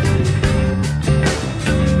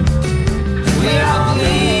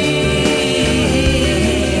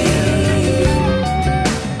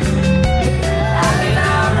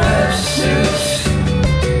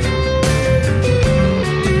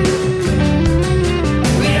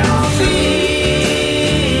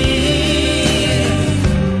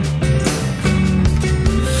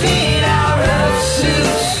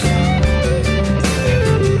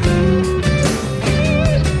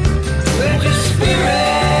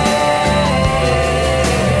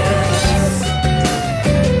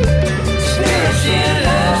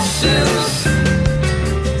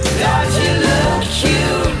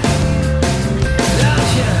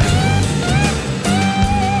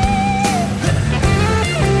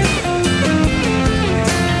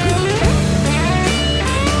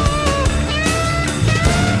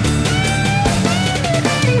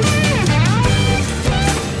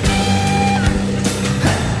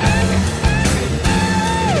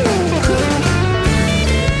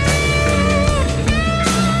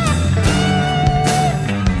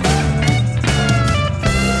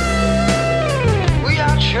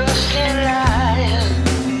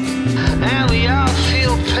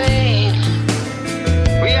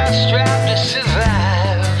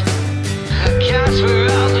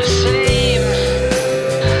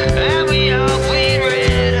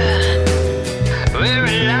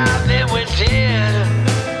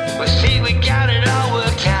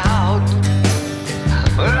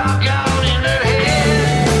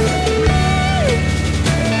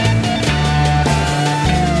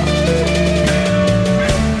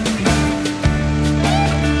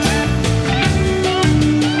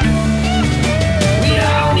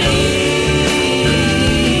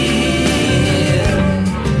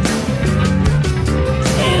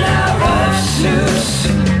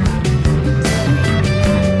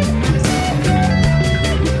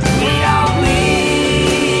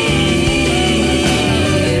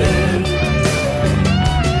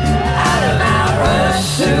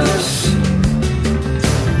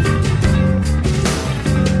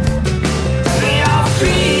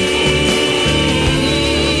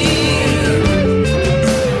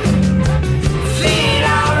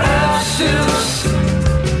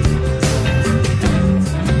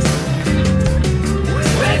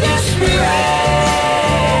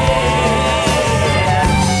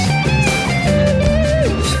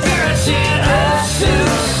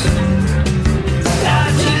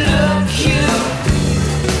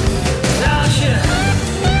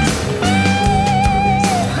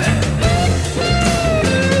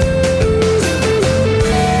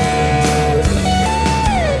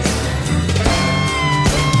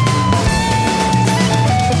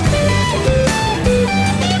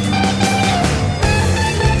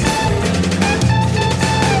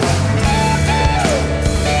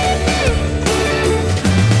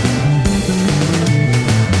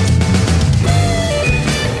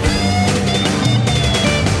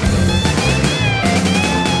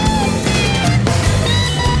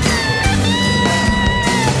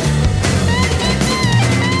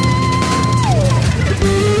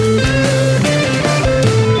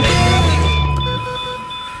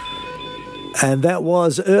 And that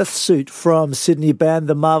was Earthsuit from Sydney band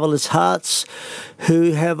The Marvelous Hearts,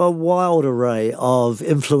 who have a wild array of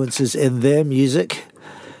influences in their music.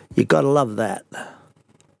 You gotta love that.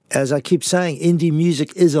 As I keep saying, indie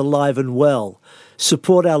music is alive and well.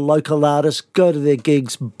 Support our local artists, go to their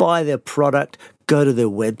gigs, buy their product, go to their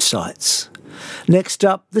websites. Next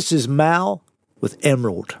up, this is Mao with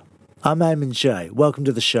Emerald. I'm Eamon J. Welcome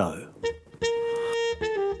to the show.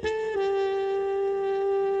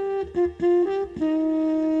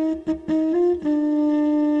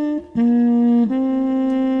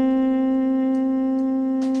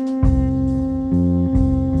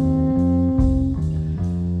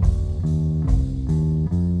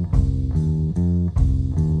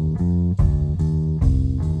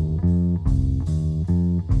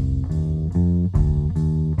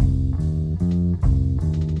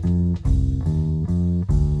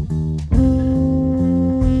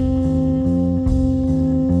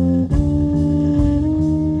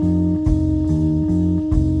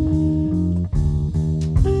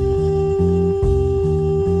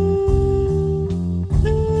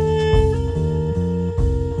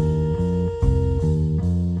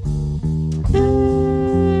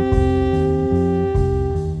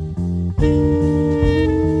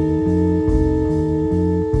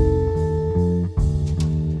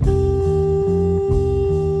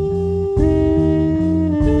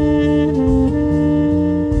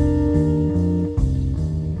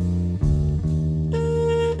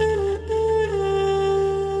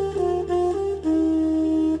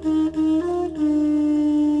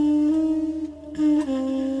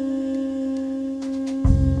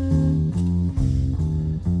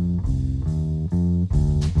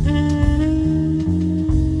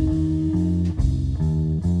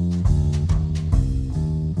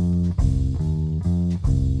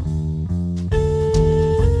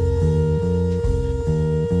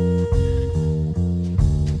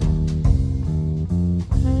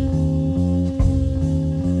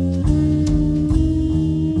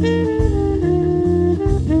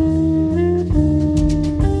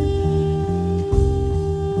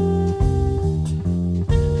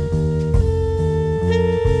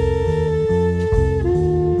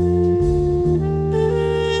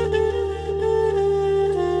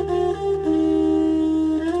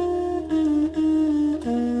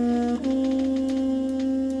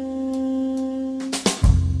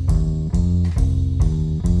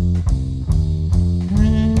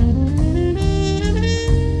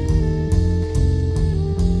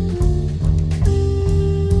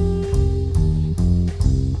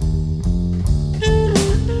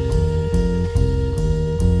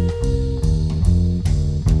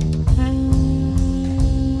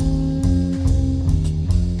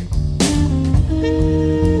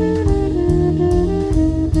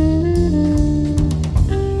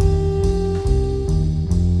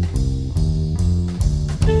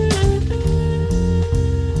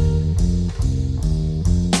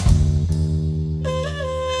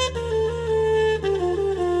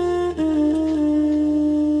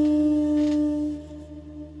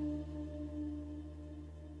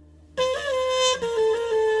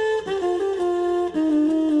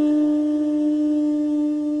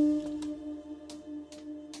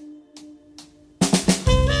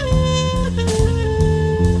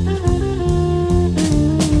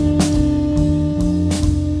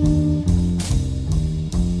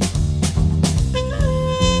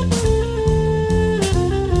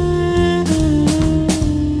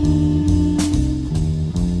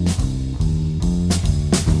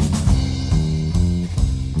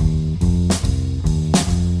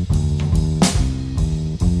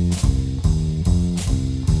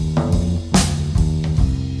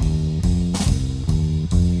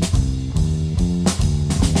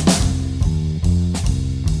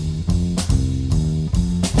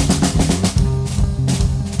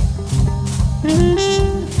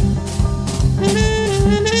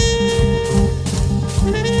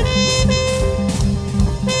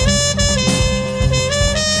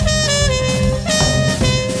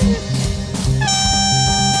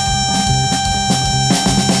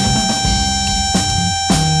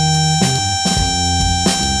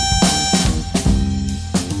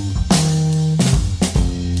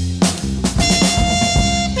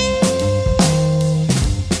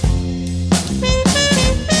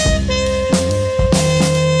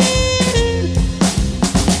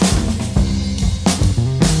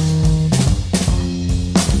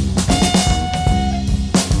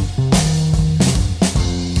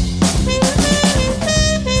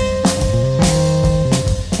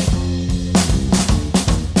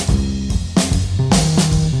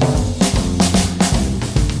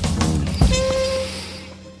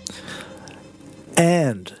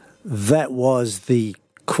 And that was the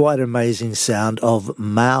quite amazing sound of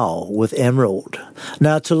Mao with Emerald.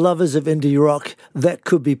 Now, to lovers of indie rock, that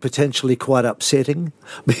could be potentially quite upsetting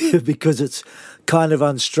because it's kind of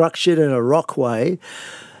unstructured in a rock way.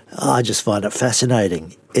 I just find it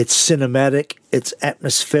fascinating. It's cinematic, it's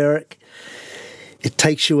atmospheric, it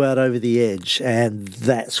takes you out over the edge, and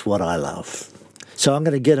that's what I love. So I'm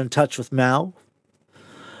going to get in touch with Mao,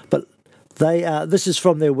 but this is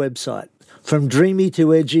from their website. From dreamy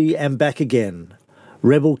to edgy and back again,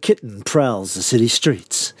 Rebel Kitten prowls the city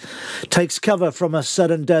streets, takes cover from a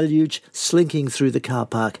sudden deluge, slinking through the car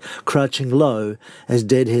park, crouching low as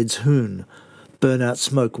deadheads hoon, burnout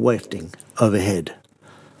smoke wafting overhead.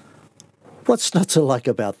 What's not to like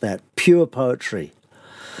about that? Pure poetry.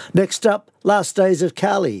 Next up, Last Days of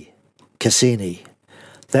Cali, Cassini.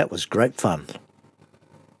 That was great fun.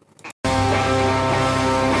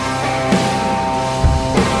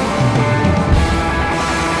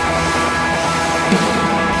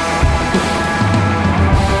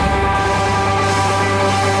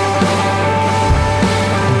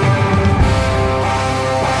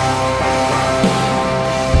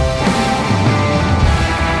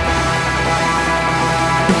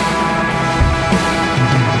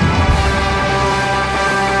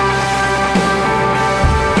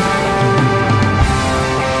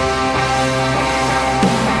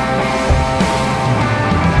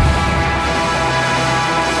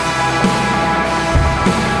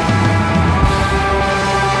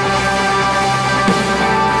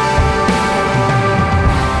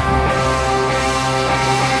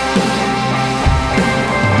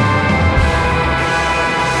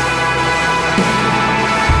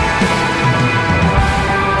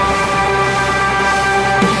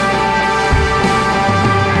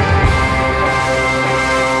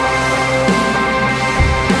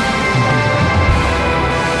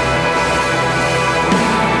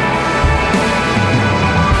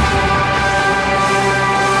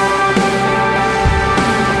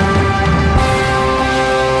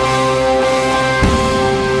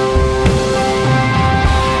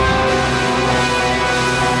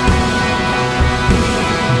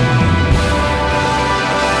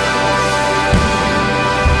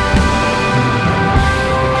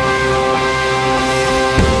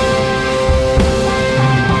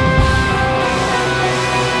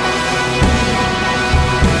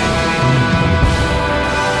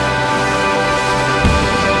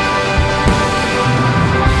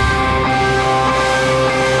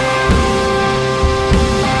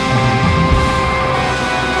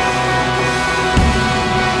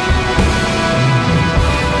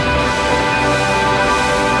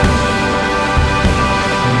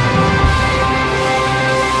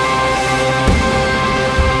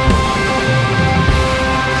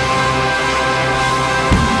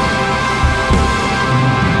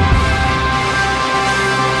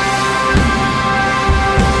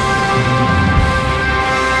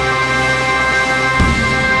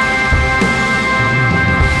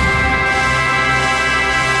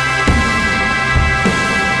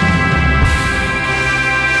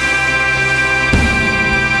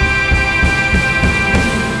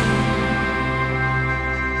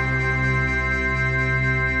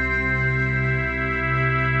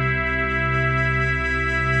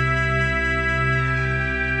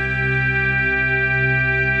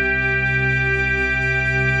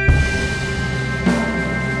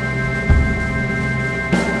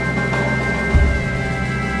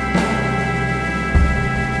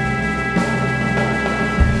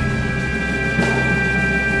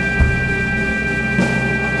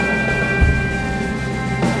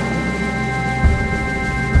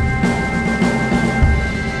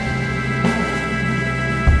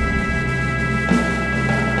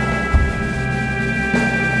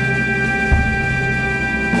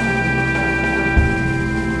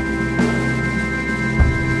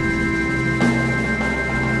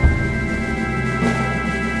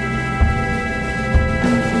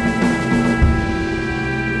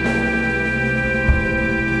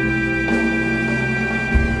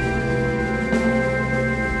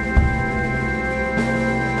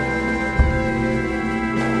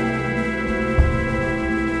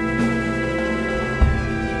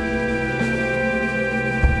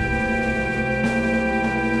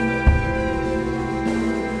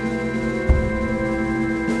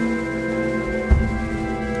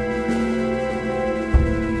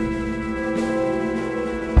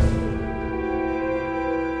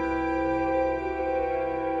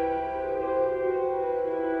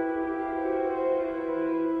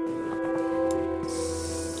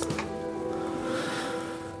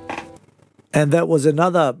 And that was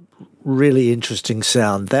another really interesting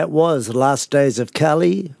sound. That was Last Days of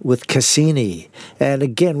Cali with Cassini. And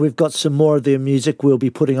again, we've got some more of their music we'll be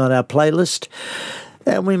putting on our playlist.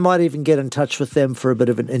 And we might even get in touch with them for a bit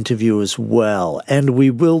of an interview as well. And we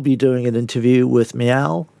will be doing an interview with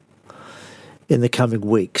Meow in the coming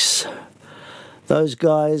weeks. Those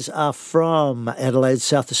guys are from Adelaide,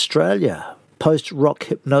 South Australia. Post-rock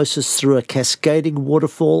hypnosis through a cascading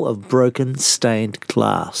waterfall of broken stained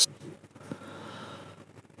glass.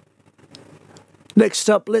 Next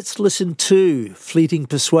up, let's listen to Fleeting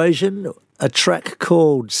Persuasion, a track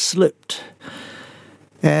called Slipped.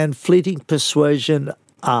 And Fleeting Persuasion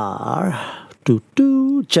are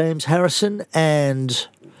James Harrison and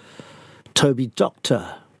Toby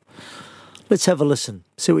Doctor. Let's have a listen,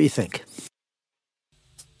 see what you think.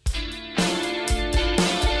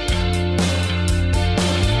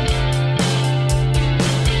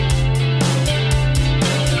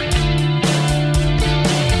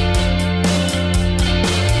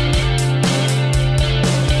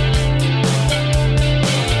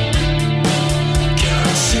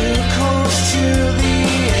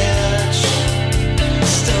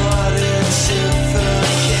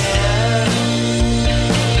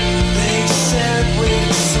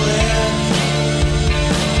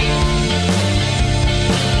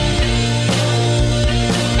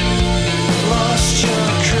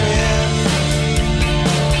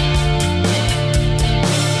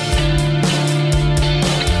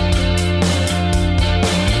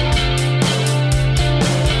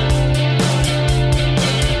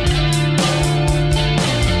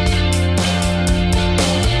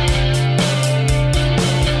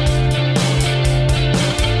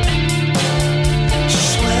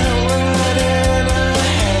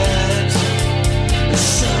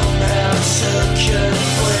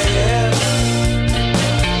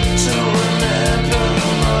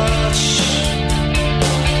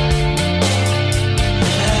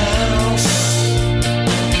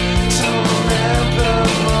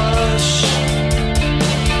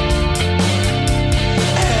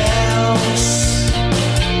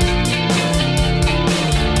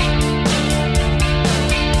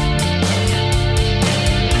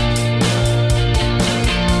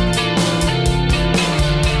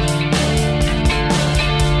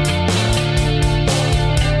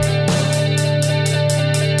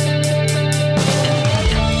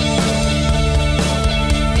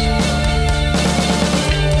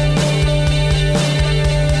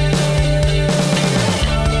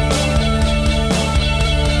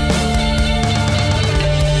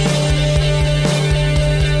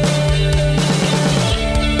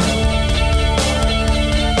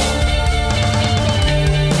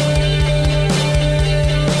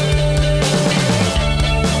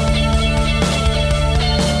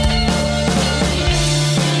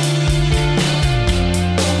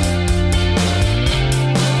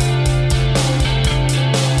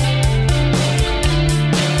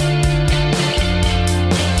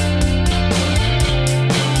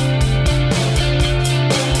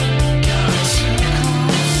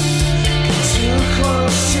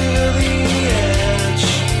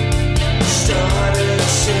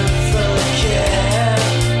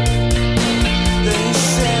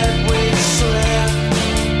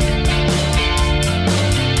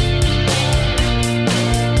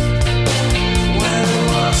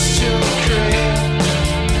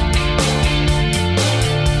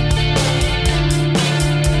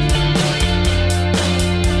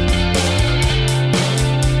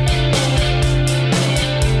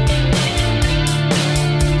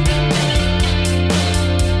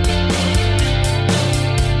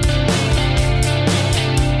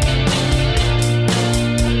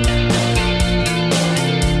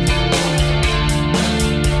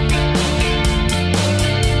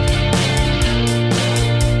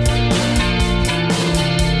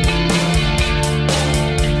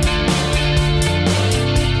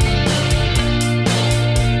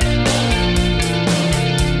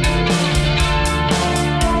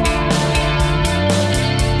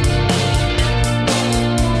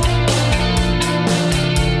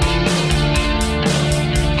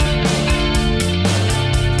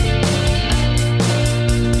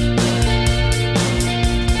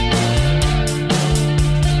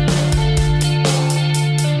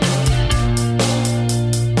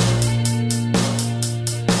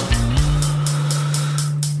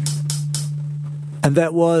 And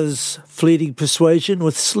that was Fleeting Persuasion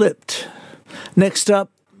with Slipped. Next up,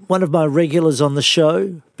 one of my regulars on the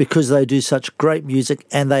show, because they do such great music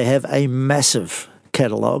and they have a massive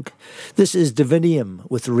catalogue. This is Divinium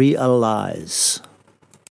with Realize.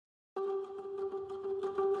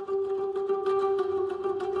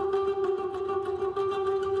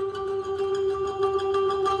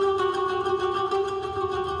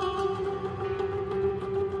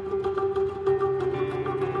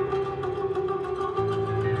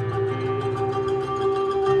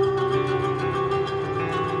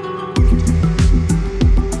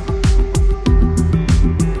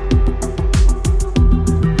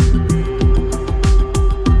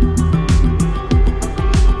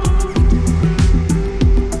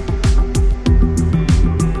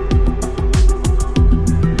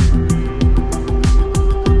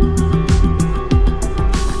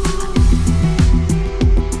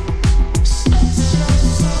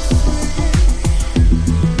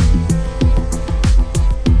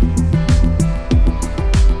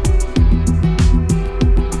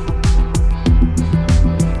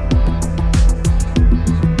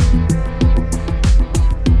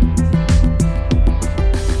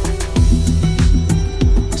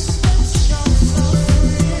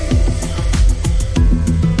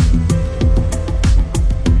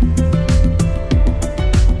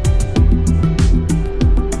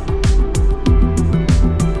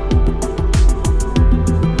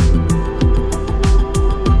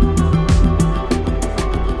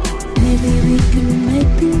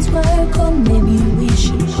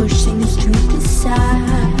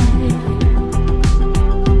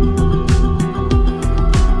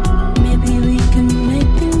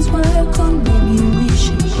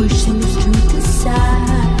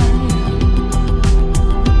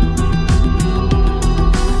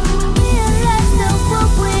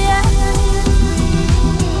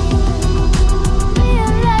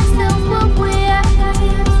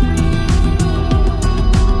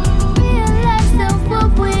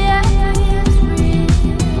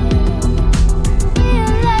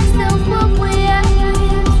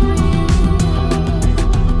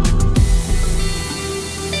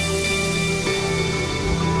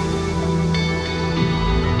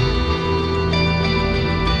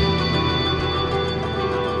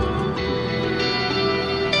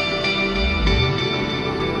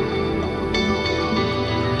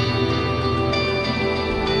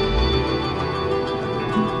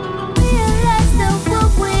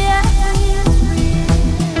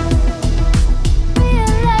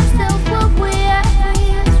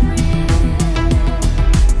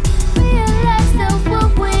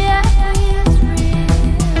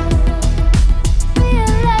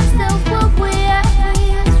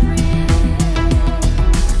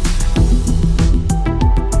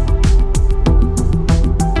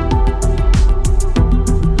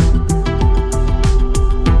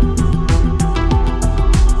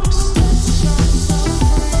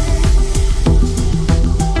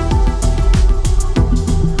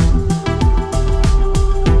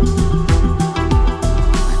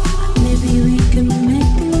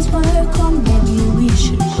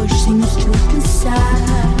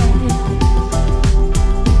 side.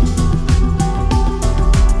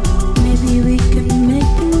 Maybe we can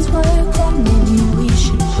make things work, or maybe we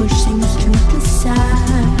should push things to the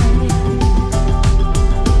side.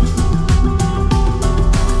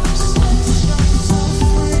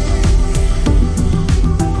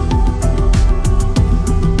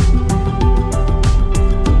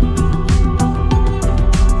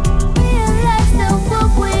 Realize that what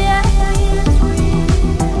we are is real.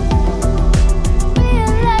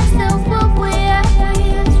 Realize that what we are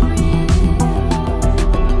is real.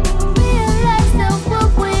 Realize that what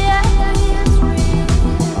we are is real.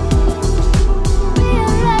 Realize that what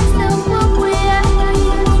we are is Realize that what we are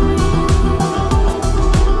Realize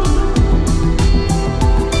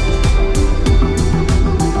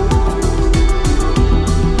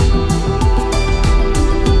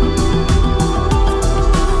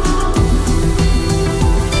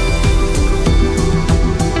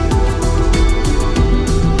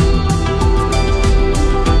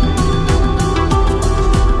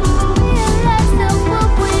that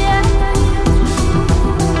what we are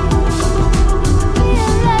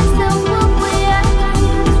Realize that what we are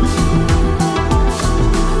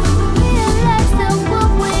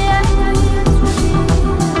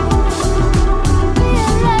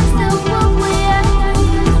Realize that what we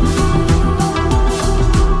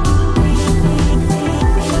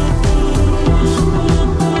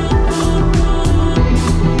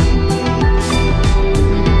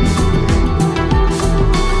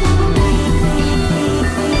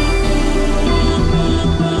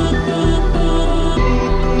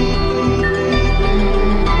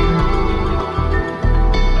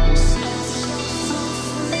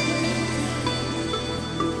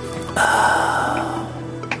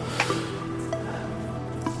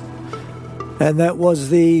And that was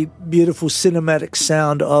the beautiful cinematic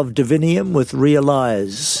sound of Divinium with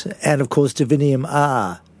Realize. And of course, Divinium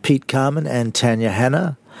are Pete Carman and Tanya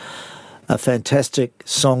Hanna, a fantastic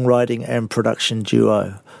songwriting and production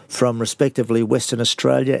duo from respectively Western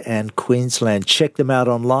Australia and Queensland. Check them out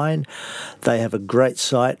online. They have a great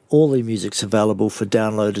site. All their music's available for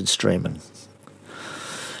download and streaming.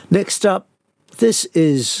 Next up, this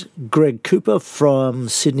is Greg Cooper from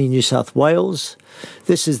Sydney, New South Wales.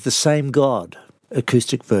 This is The Same God,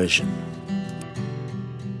 acoustic version.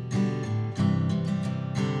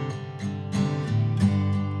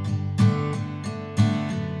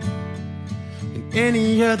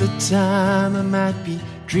 Any other time I might be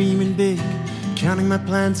dreaming big, counting my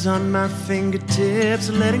plans on my fingertips,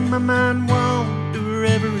 letting my mind wander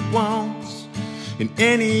wherever it wants. And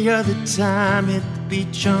any other time hit the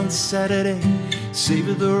beach on Saturday,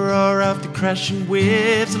 savor the roar of the crashing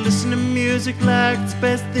waves, listen to music like it's the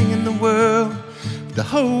best thing in the world. But the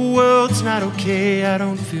whole world's not okay, I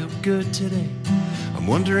don't feel good today. I'm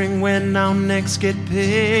wondering when I'll next get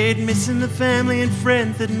paid, missing the family and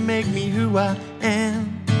friends that make me who I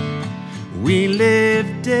am. We live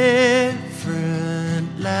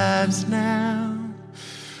different lives now,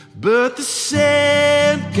 but the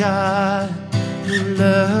same God who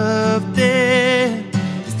loved then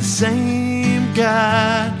is the same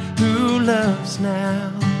God who loves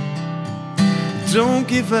now. Don't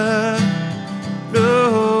give up,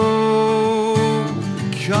 no,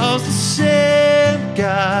 because the same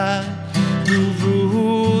God who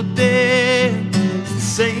ruled then is the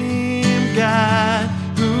same God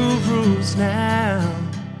who rules now.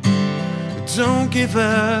 Don't give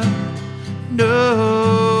up,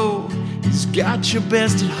 no, He's got your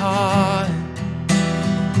best at heart.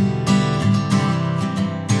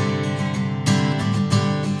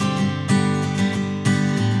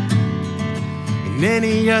 In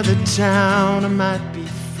any other town I might be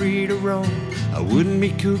free to roam, I wouldn't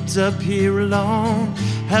be cooped up here alone,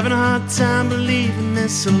 having a hard time believing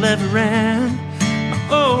this will ever end. My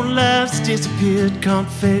old life's disappeared, can't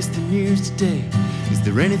face the news today. Is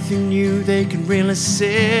there anything new they can really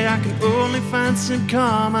say? I can only find some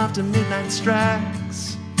calm after midnight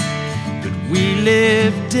strikes. But we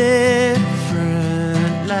live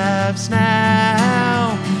different lives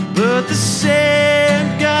now, but the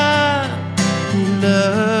same God who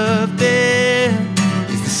loved then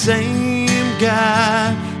is the same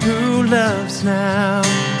God who loves now.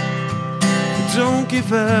 Don't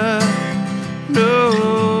give up,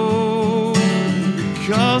 no,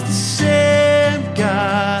 because the same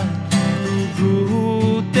God who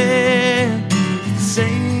ruled then is the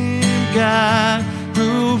same God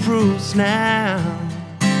who rules now.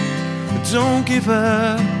 Don't give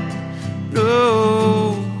up,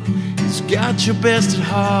 no, He's got your best at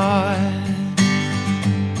heart.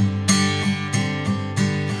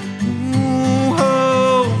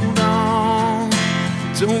 Hold on,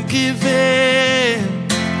 don't give in.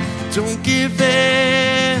 Don't give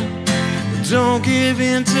in, don't give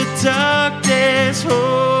in to darkness.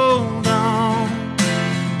 Hold on,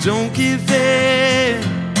 don't give in,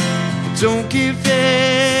 don't give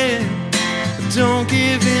in, don't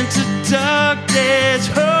give in to darkness.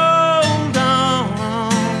 Hold on,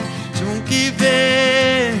 don't give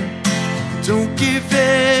in, don't give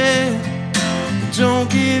in, don't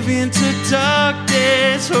give in to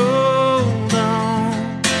darkness. Hold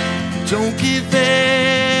on, don't give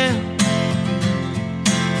in.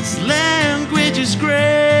 This language is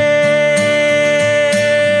great.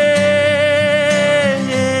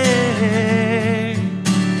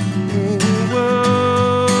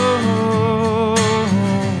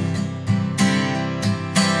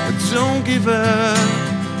 Don't give up,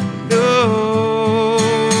 no,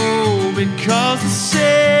 because the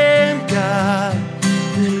same God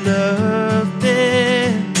who loved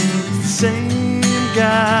them is the same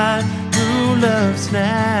God who loves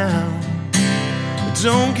now.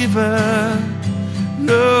 Don't give up,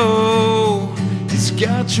 no, He's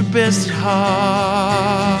got your best at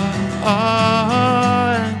heart.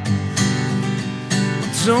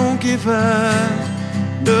 Don't give up,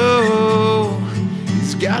 no,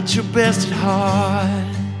 He's got your best at heart.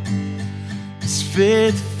 He's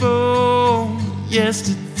faithful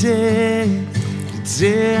yesterday,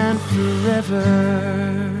 today and forever.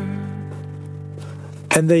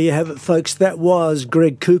 And there you have it, folks. That was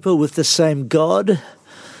Greg Cooper with The Same God.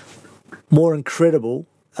 More incredible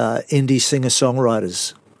indie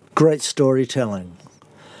singer-songwriters. Great storytelling.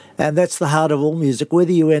 And that's the heart of all music,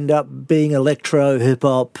 whether you end up being electro,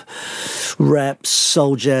 hip-hop, rap,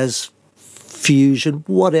 soul jazz, fusion,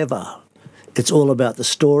 whatever. It's all about the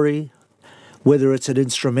story, whether it's an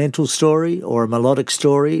instrumental story or a melodic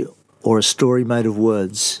story or a story made of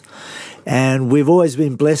words. And we've always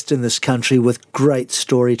been blessed in this country with great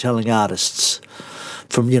storytelling artists,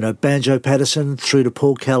 from, Banjo Patterson through to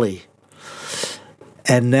Paul Kelly.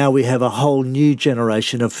 And now we have a whole new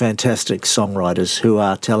generation of fantastic songwriters who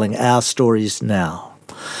are telling our stories now.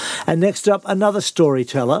 And next up, another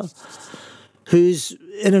storyteller who's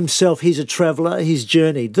in himself, he's a traveller, he's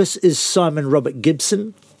journeyed. This is Simon Robert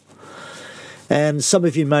Gibson. And some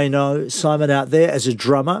of you may know Simon out there as a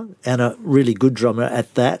drummer, and a really good drummer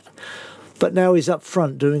at that. But now he's up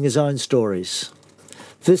front doing his own stories.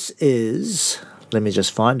 This is, let me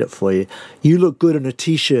just find it for you, You Look Good in a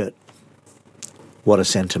T-Shirt. What a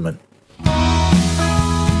sentiment.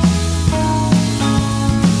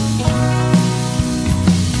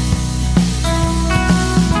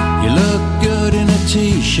 You look good in a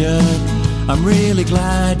T-shirt. I'm really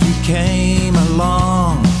glad you came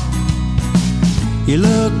along. You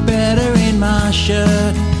look better in my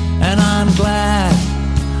shirt, and I'm glad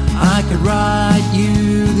I could write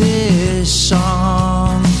you this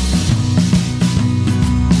song.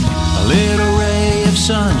 A little ray of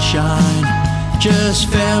sunshine just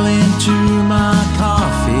fell into my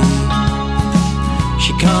coffee.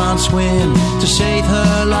 She can't swim to save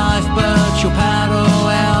her life, but she'll paddle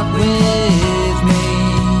out with me.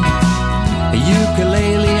 A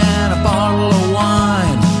ukulele and a bottle of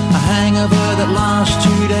wine, a hangover that lasts 2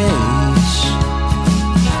 days.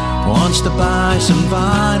 Wants to buy some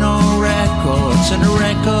vinyl records and a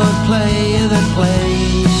record player that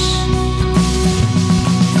plays.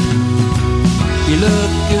 You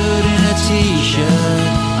look good in a T-shirt.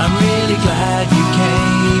 I'm really glad you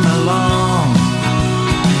came along.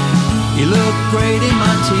 You look great in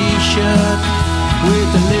my T-shirt with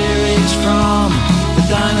the lyrics from the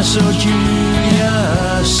Dinosaur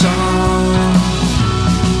Jr. song.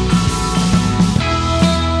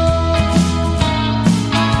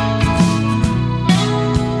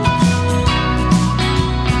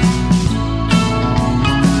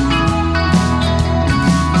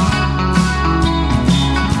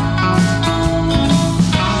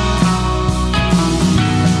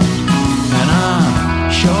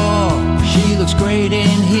 Great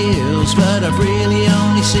in heels, but I've really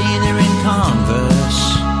only seen her in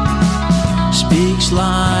Converse. Speaks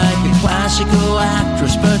like a classical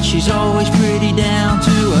actress, but she's always pretty down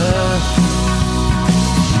to earth.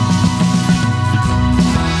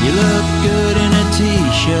 You look good in a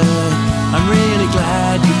T-shirt. I'm really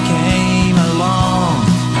glad you came along.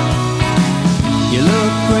 You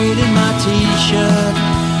look great in my T-shirt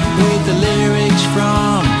with the lyrics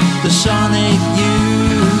from the Sonic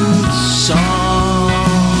Youth song.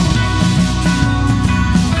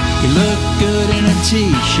 You look good in a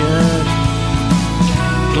T-shirt.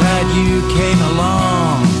 Glad you came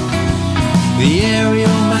along. The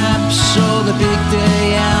aerial maps or the big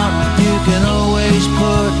day out, you can always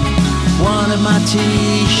put one of my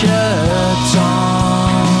T-shirts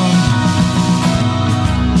on.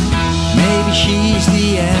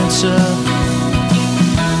 answer.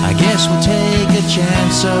 I guess we'll take a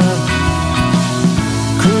chance.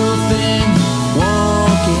 Cruel thing,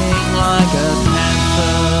 walking like a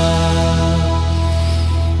panther.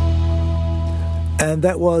 And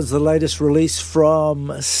that was the latest release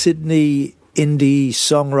from Sydney indie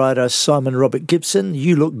songwriter Simon Robert Gibson,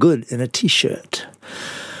 You Look Good in a T-shirt.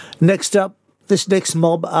 Next up, this next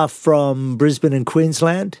mob are from Brisbane and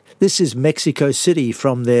Queensland. This is Mexico City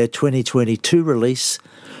from their 2022 release.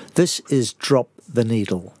 This is Drop the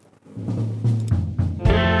Needle.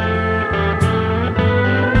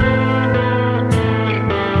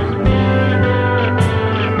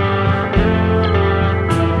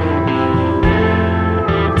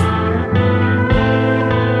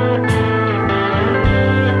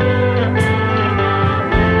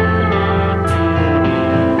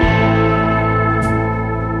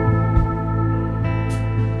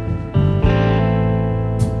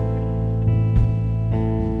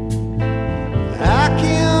 I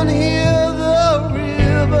can hear the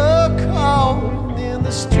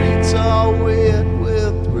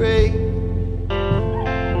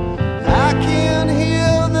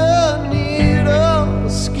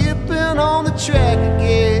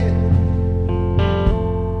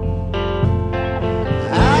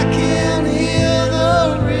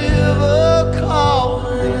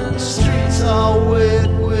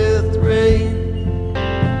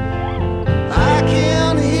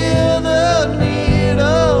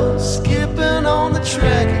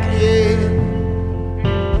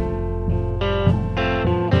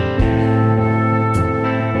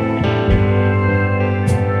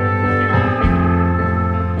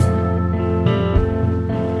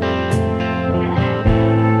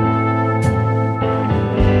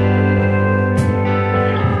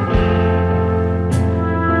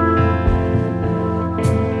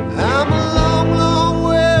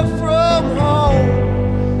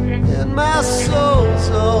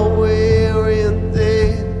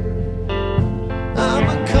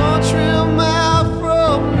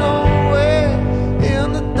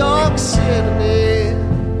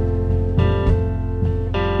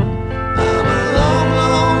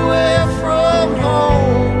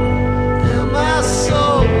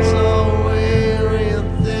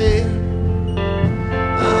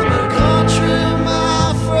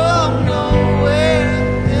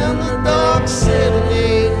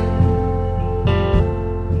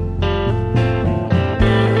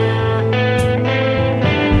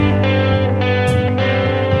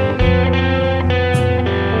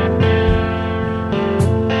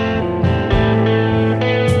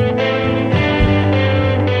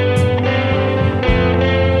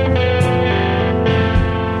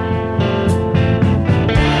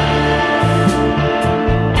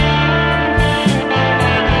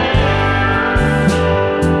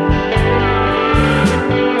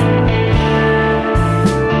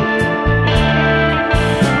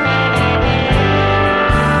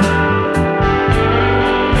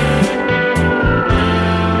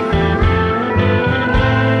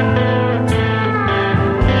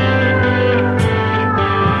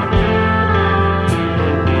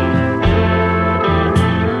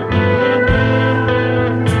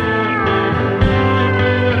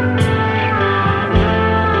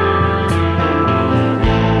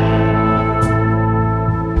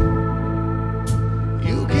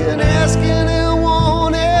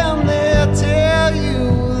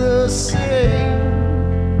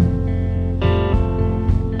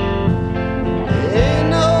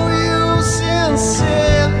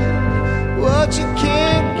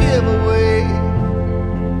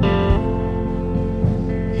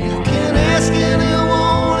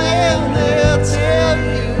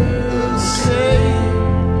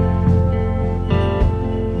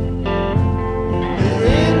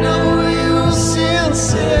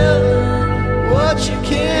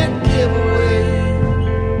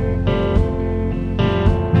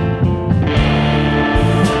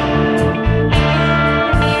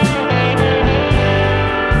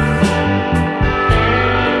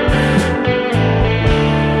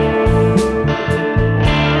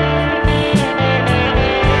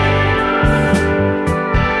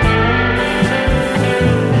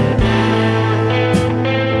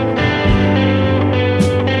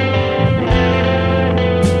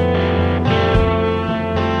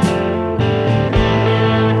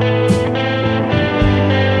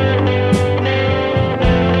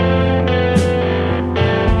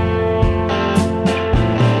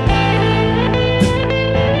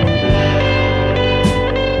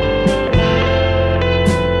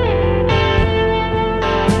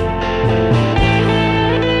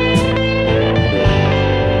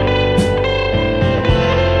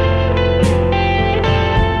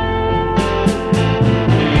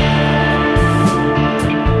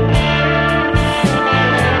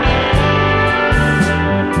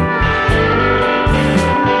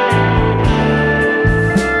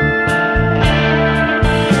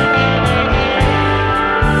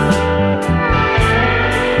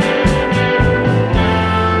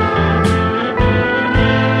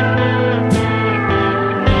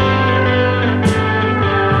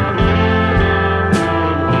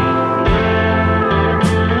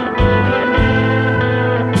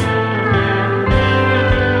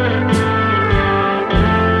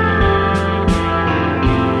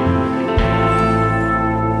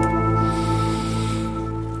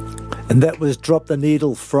And that was Drop the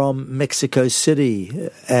Needle from Mexico City.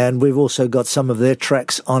 And we've also got some of their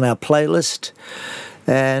tracks on our playlist.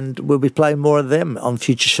 And we'll be playing more of them on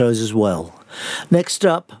future shows as well. Next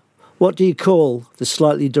up, what do you call the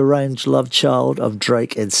slightly deranged love child of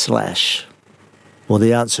Drake and Slash? Well,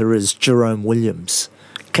 the answer is Jerome Williams.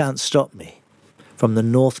 Can't Stop Me, from the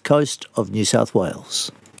north coast of New South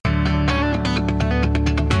Wales.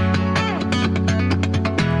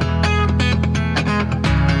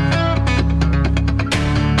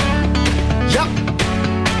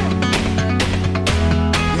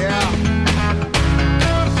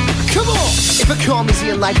 Call me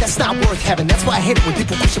in life, that's not worth having. That's why I hate it when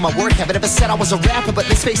people question my work. Haven't ever said I was a rapper, but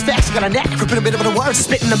let's face facts, I got a knack, gripping a bit of the words,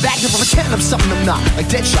 spitting them back, never pretend I'm something I'm not. Like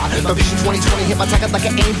Deadshot, my vision 2020 hit my target like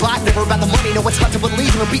an aimbot. Never about the money, no, it's hard to believe.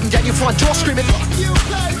 I'm beating down your front door, screaming, fuck you,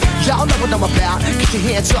 baby. Y'all know what I'm about. Get your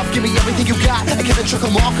hands up, give me everything you got. I get a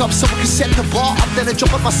trickle mark up so I can set the bar up. Then I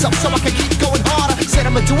jump on myself so I can keep going harder. Said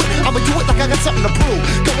I'ma do it like I got something to prove.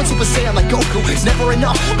 Going Super Saiyan like Goku, it's never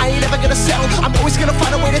enough. I ain't ever gonna settle. I'm always gonna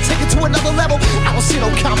find a way to take it to another level. I don't see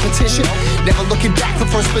no competition. Never looking back for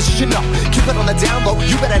first position, no. Keep it on the down low,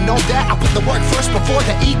 you better know that. I put the work first before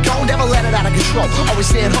the ego. Never let it out of control.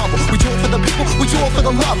 Always staying humble. We do it for the people, we do it for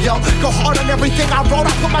the love, yo. Go hard on everything I wrote,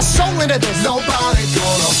 I put my soul into this. Nobody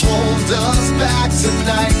gonna hold us back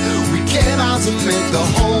tonight. We came out to make the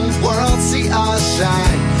whole world see us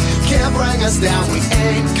shine. Can't bring us down, we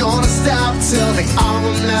ain't gonna stop till they all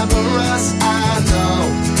remember us. I know,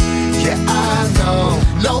 yeah I know.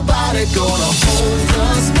 Nobody gonna hold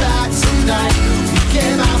us back tonight. We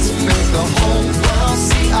came out to make the whole world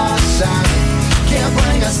see us shine. Can't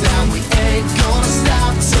bring us down, we ain't gonna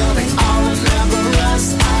stop till they all remember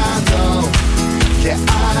us. I know, yeah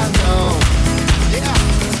I know, yeah.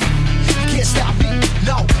 Can't stop me,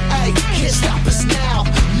 no, hey, can't stop us now.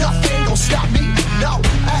 Nothing gon' stop me, no,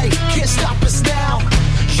 hey, can't stop us now.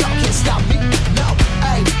 Y'all can't stop me, no,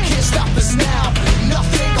 hey, can't stop us now.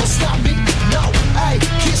 Nothing gon' stop me, no, hey,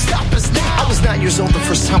 can't stop us now. I was 9 years old the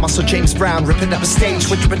first time I saw James Brown ripping up a stage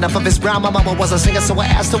with dripping up of his brown. My mama was a singer, so I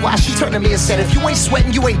asked her why. She turned to me and said, if you ain't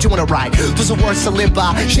sweating, you ain't doing it right. Those are words to live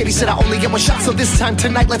by. Shady said I only get one shot, so this time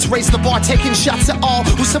tonight let's raise the bar, taking shots at all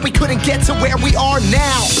who said we couldn't get to where we are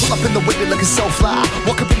now. Pull up in the whip looking so fly.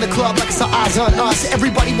 Walk up in the club like it's all eyes on us.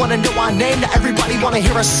 Everybody wanna know our name, now everybody wanna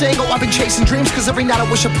hear us sing. Oh, I've been chasing dreams, cause every night I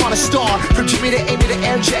wish upon a star. From Jimmy to Amy to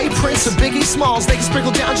MJ, Prince to Biggie Smalls. They can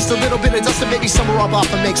sprinkle down just a little bit of dust and maybe some rub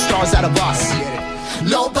off and make stars out of us.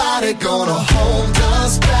 Nobody gonna hold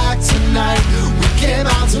us back tonight. We came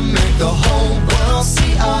out to make the whole world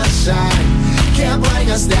see us shine. Can't bring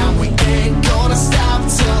us down, we ain't gonna stop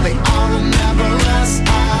till they all remember us.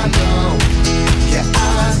 I know, yeah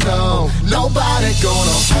I know. Nobody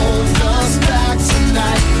gonna hold us back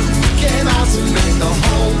tonight. We came out to make the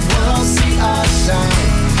whole world see us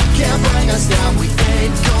shine. Can't bring us down, we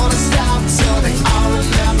ain't gonna stop till they all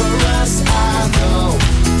remember us. I know,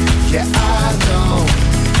 yeah I know,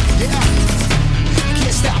 yeah.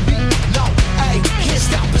 Can't stop me, no, hey, can't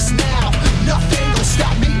stop us now. Nothing gon'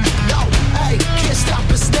 stop me, no, hey, can't stop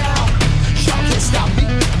us now. Y'all can't stop me,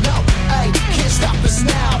 no, hey, can't stop us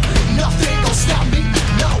now. Nothing gon' stop me,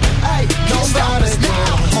 no, hey, can't stop us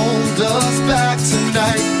now. Hold us back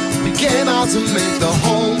tonight. We came out to make the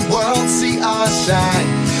whole world see us shine.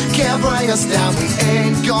 Can't bring us down, we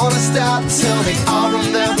ain't gonna stop till they all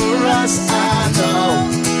remember us. I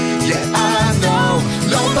know, yeah I know.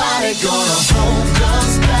 Nobody gonna hold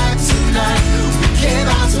us back tonight. We came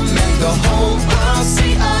out to make the whole world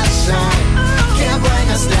see us shine. Can't bring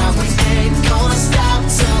us down, we ain't gonna stop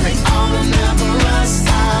till they all remember us.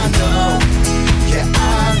 I know, yeah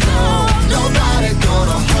I know. Nobody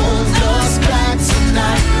gonna hold us back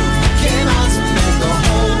tonight. We came out to make the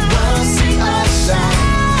whole world see us shine.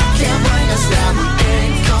 Can't bring us down, we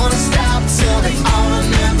ain't gonna stop till they all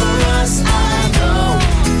remember us. I know,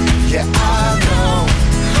 yeah I know.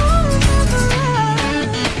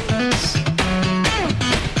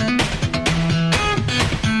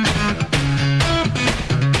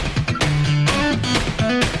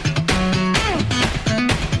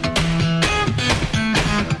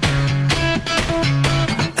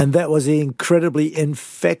 And that was the incredibly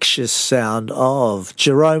infectious sound of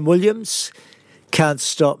Jerome Williams, Can't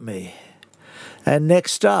Stop Me. And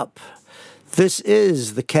next up, this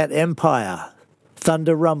is the Cat Empire,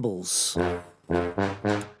 Thunder Rumbles.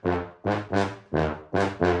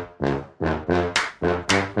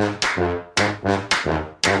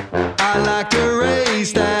 I like the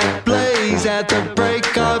rays that blaze at the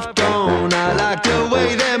break of dawn. I like the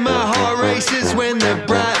way that my heart races when the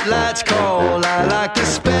bright lights call. I like the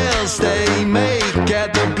spells they make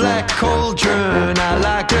at the black cauldron. I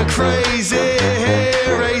like the crazy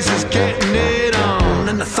hair raisers getting it on,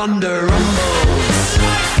 and the thunder rumbles.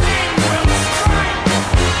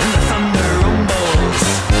 And the thunder rumbles.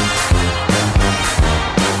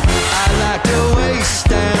 I like the waist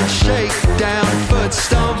down, shake down, foot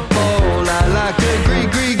stomp ball. I like the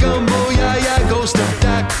gree gumbo, yeah, yeah, ghost of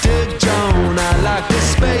Dr. Joan. I like the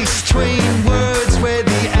space between words where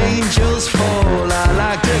the angels fall. I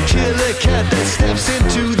like the killer cat that steps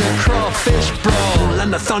into the crawfish brawl,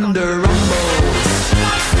 and the thunder rumbles.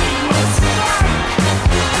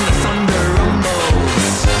 And the thunder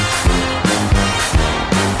rumbles.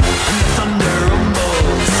 And the thunder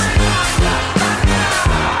rumbles.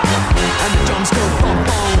 And the drums go boom,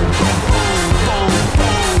 boom, boom, boom, boom,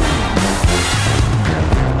 boom.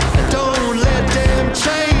 Don't let them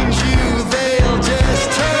change you, they'll just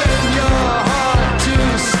turn your heart to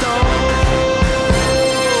stone.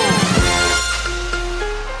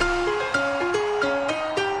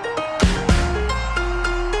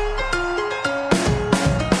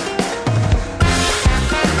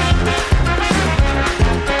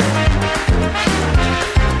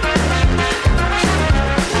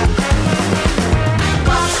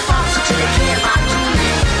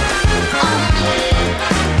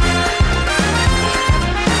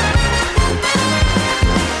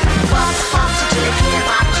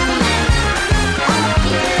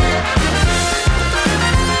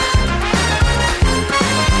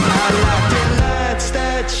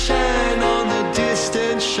 Shine on the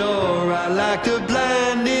distant shore. I like the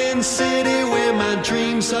blinding city where my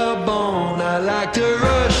dreams are born. I like the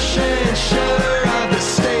rush and shudder of the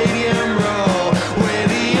stadium roar, where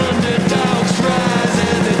the underdogs rise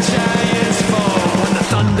and the giants fall. And the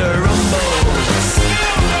thunder rumbles.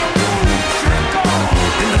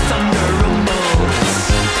 And the thunder rumbles.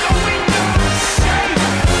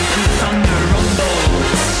 And the thunder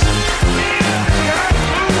rumbles.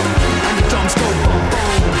 And the drums go boom, boom.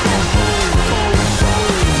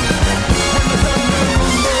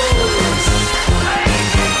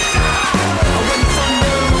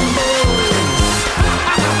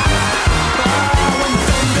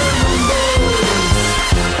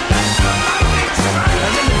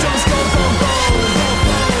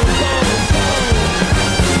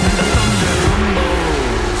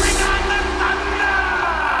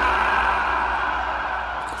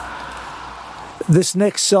 This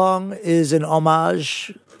next song is an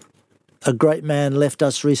homage. A great man left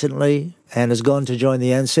us recently and has gone to join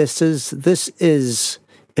the ancestors. This is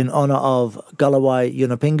in honour of Galloway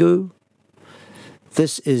Yunupingu.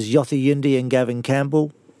 This is Yothi Yindi and Gavin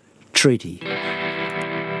Campbell, Treaty.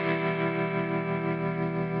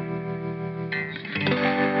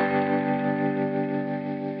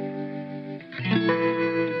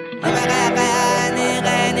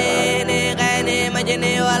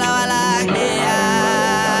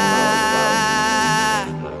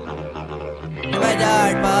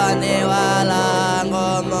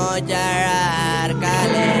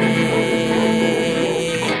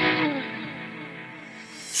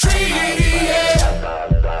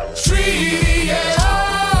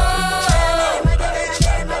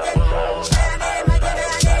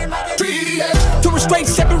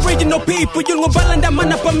 Regional people, you'll balance that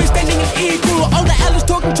man up on me standing in equal. All the elders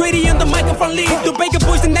talking treaty on the microphone lead to Baker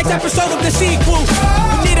Boys, the next episode of the sequel.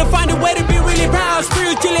 We need to find a way to be really proud,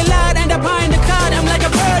 spiritually loud, and up high in the cloud. I'm like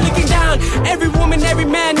a bird looking down. Every woman, every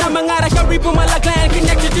man, I'm a ngara ka ripo malaklan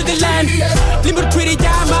connected to the land. Limur treaty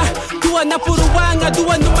jama, dua na puruwanga,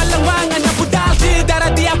 dua no malawanga, na budalsi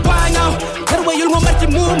dara di apanga. Karwa yul mo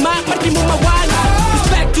marchi muma wanga.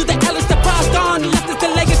 Respect to the elders that passed on, left us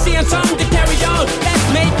the legacy and song to carry on. Let's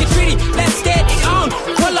make a treaty, let's get it on.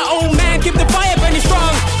 Call our old man, keep the fire burning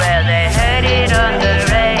strong. Well, they heard it on the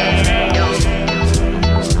radio,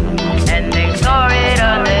 and they saw it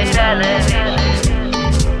on the television.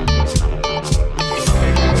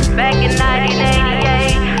 Back in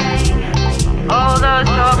 1988, all those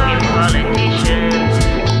talking politicians.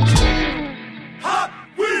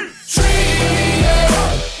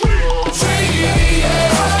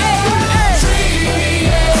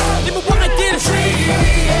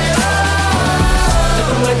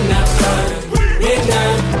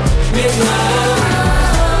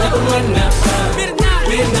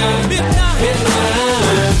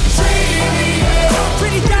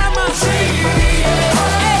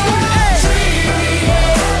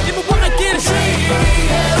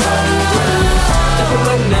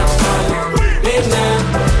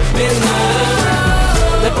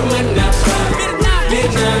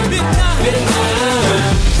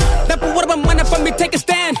 Take a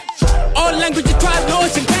stand. All languages, tribe,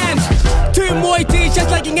 laws, and clans. Two Muay Thai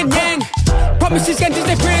just like yin and yang. promises and just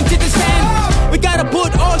they praying to the sand. We gotta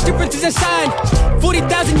put all differences aside.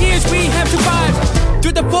 40,000 years we have survived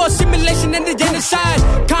through the forced simulation and the genocide.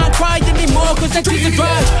 Can't cry anymore cause the trees are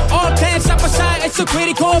dry. All plans side by side, it's so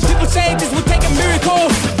critical. People say this will take a miracle.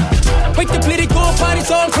 Wake the political party's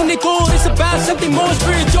all clinical. It's about something more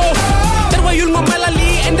spiritual. That's why you'll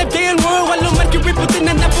malali and the day and world. While you mark your riputin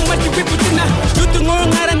and napu mark your riputin. You to ngor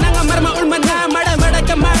ngara nanga marma ulmana mada mada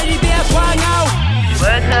kamari de akwa now.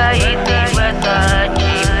 Words are easy, words are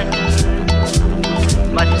cheap.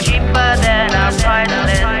 Much cheaper than our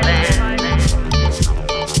priceless land.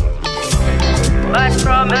 But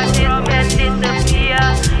promises can disappear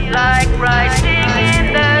like writing in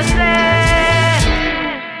the sand.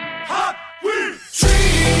 Hot wheat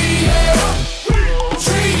tree,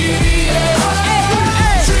 tree,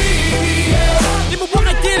 Give me one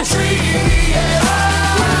idea.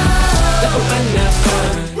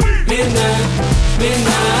 Midnight.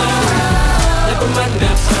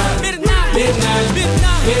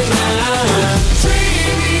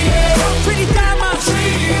 Pretty diamond.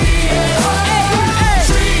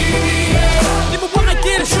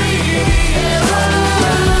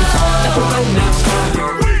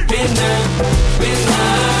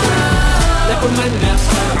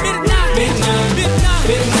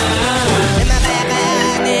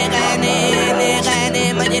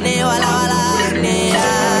 Give me one idea.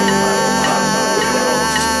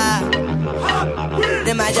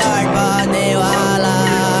 De mayor pone wala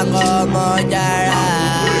como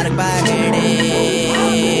jarar pagiri.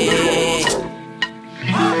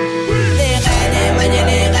 Dikane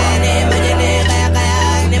majene kaya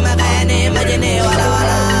ni makane majene wala.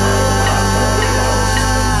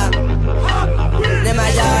 De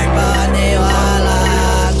mayor pone wala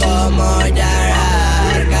como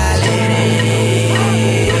jarar kaliri.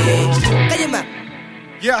 Kayima.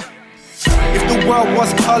 Yeah. If the world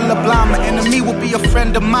was colorblind, my enemy would be a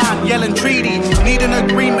friend of mine. Yelling treaty, need an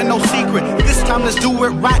agreement, no secret. This time let's do it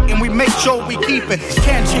right and we make sure we keep it.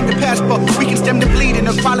 Can't change the past, but we can stem the bleeding.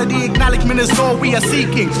 Equality, acknowledgement is all we are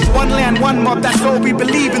seeking. One land, one mob, that's all we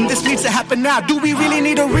believe in. This needs to happen now. Do we really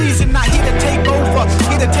need a reason? Not here to take over,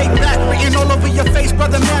 here to take back. Written all over your face,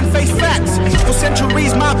 brother man, face facts. For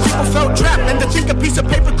centuries, my people felt trapped, and to think a piece of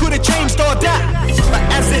paper could have changed all that. But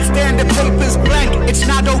as it stands, the paper's blank. It's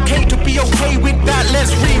not okay to be okay with that.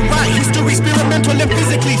 Let's rewrite history, spiritual and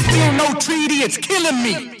physically. Still no treaty, it's killing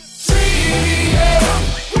me.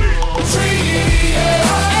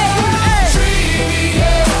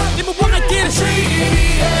 Give me one idea.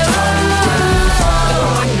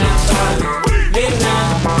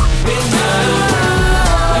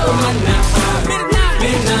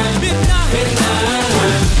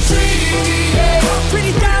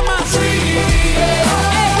 Pretty diamond.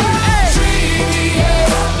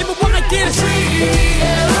 Give me one idea.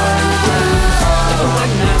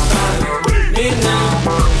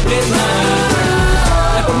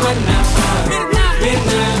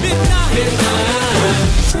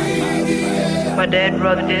 My dad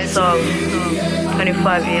wrote this song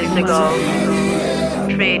 25 years ago.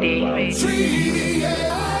 Treaty.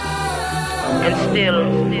 And still,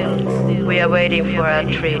 we are waiting for our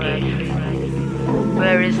treaty.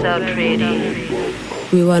 Where is our treaty?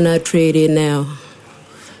 We want our treaty now.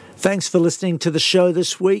 Thanks for listening to the show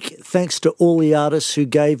this week. Thanks to all the artists who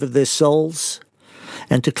gave of their souls.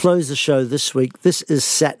 And to close the show this week, this is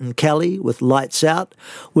Satin Kelly with Lights Out.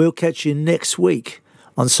 We'll catch you next week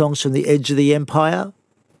on Songs from the Edge of the Empire.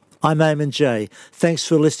 I'm Eamon J. Thanks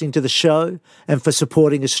for listening to the show and for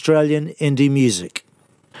supporting Australian indie music.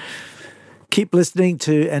 Keep listening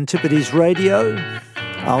to Antipodes Radio.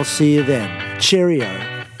 I'll see you then. Cheerio.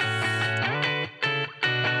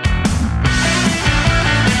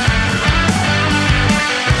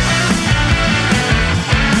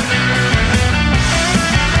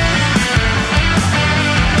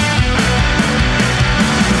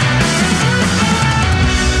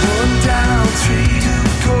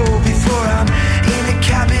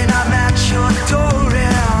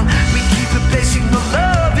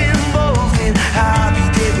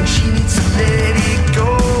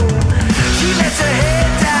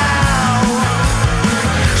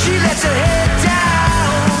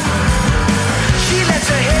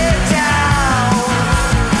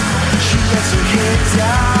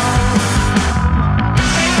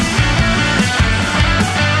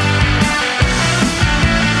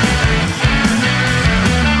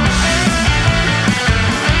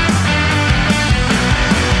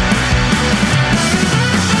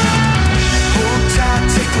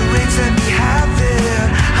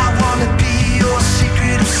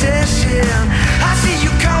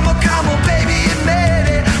 Come on, baby, admit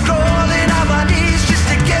it. Crawling on my knees just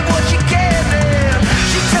to get what you gave me.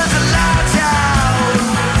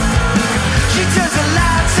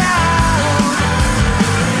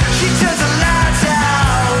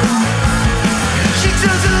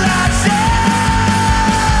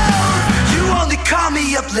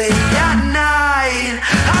 late at night.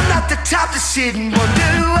 I'm not the type to sit and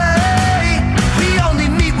wonder why. We only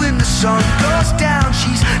meet when the sun goes down.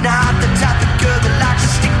 She's not the type of girl that likes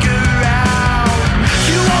to stick around.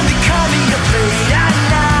 You only call me up late at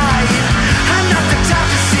night. I'm not the type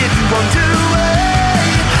to sit and wonder why.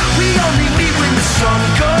 We only meet when the sun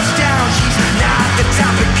goes down. She's not the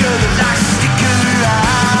type of girl that likes to stick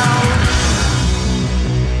around.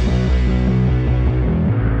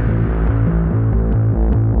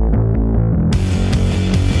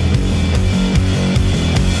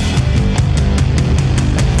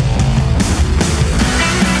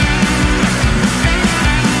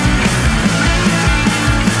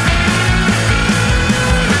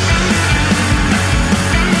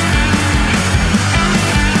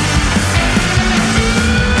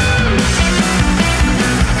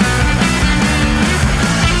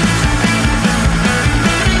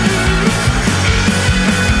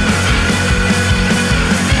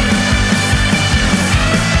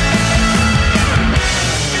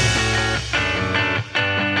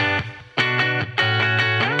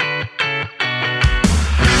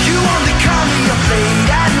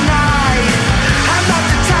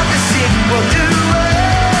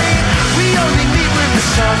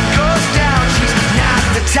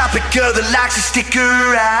 Girl that likes to stick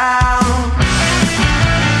around.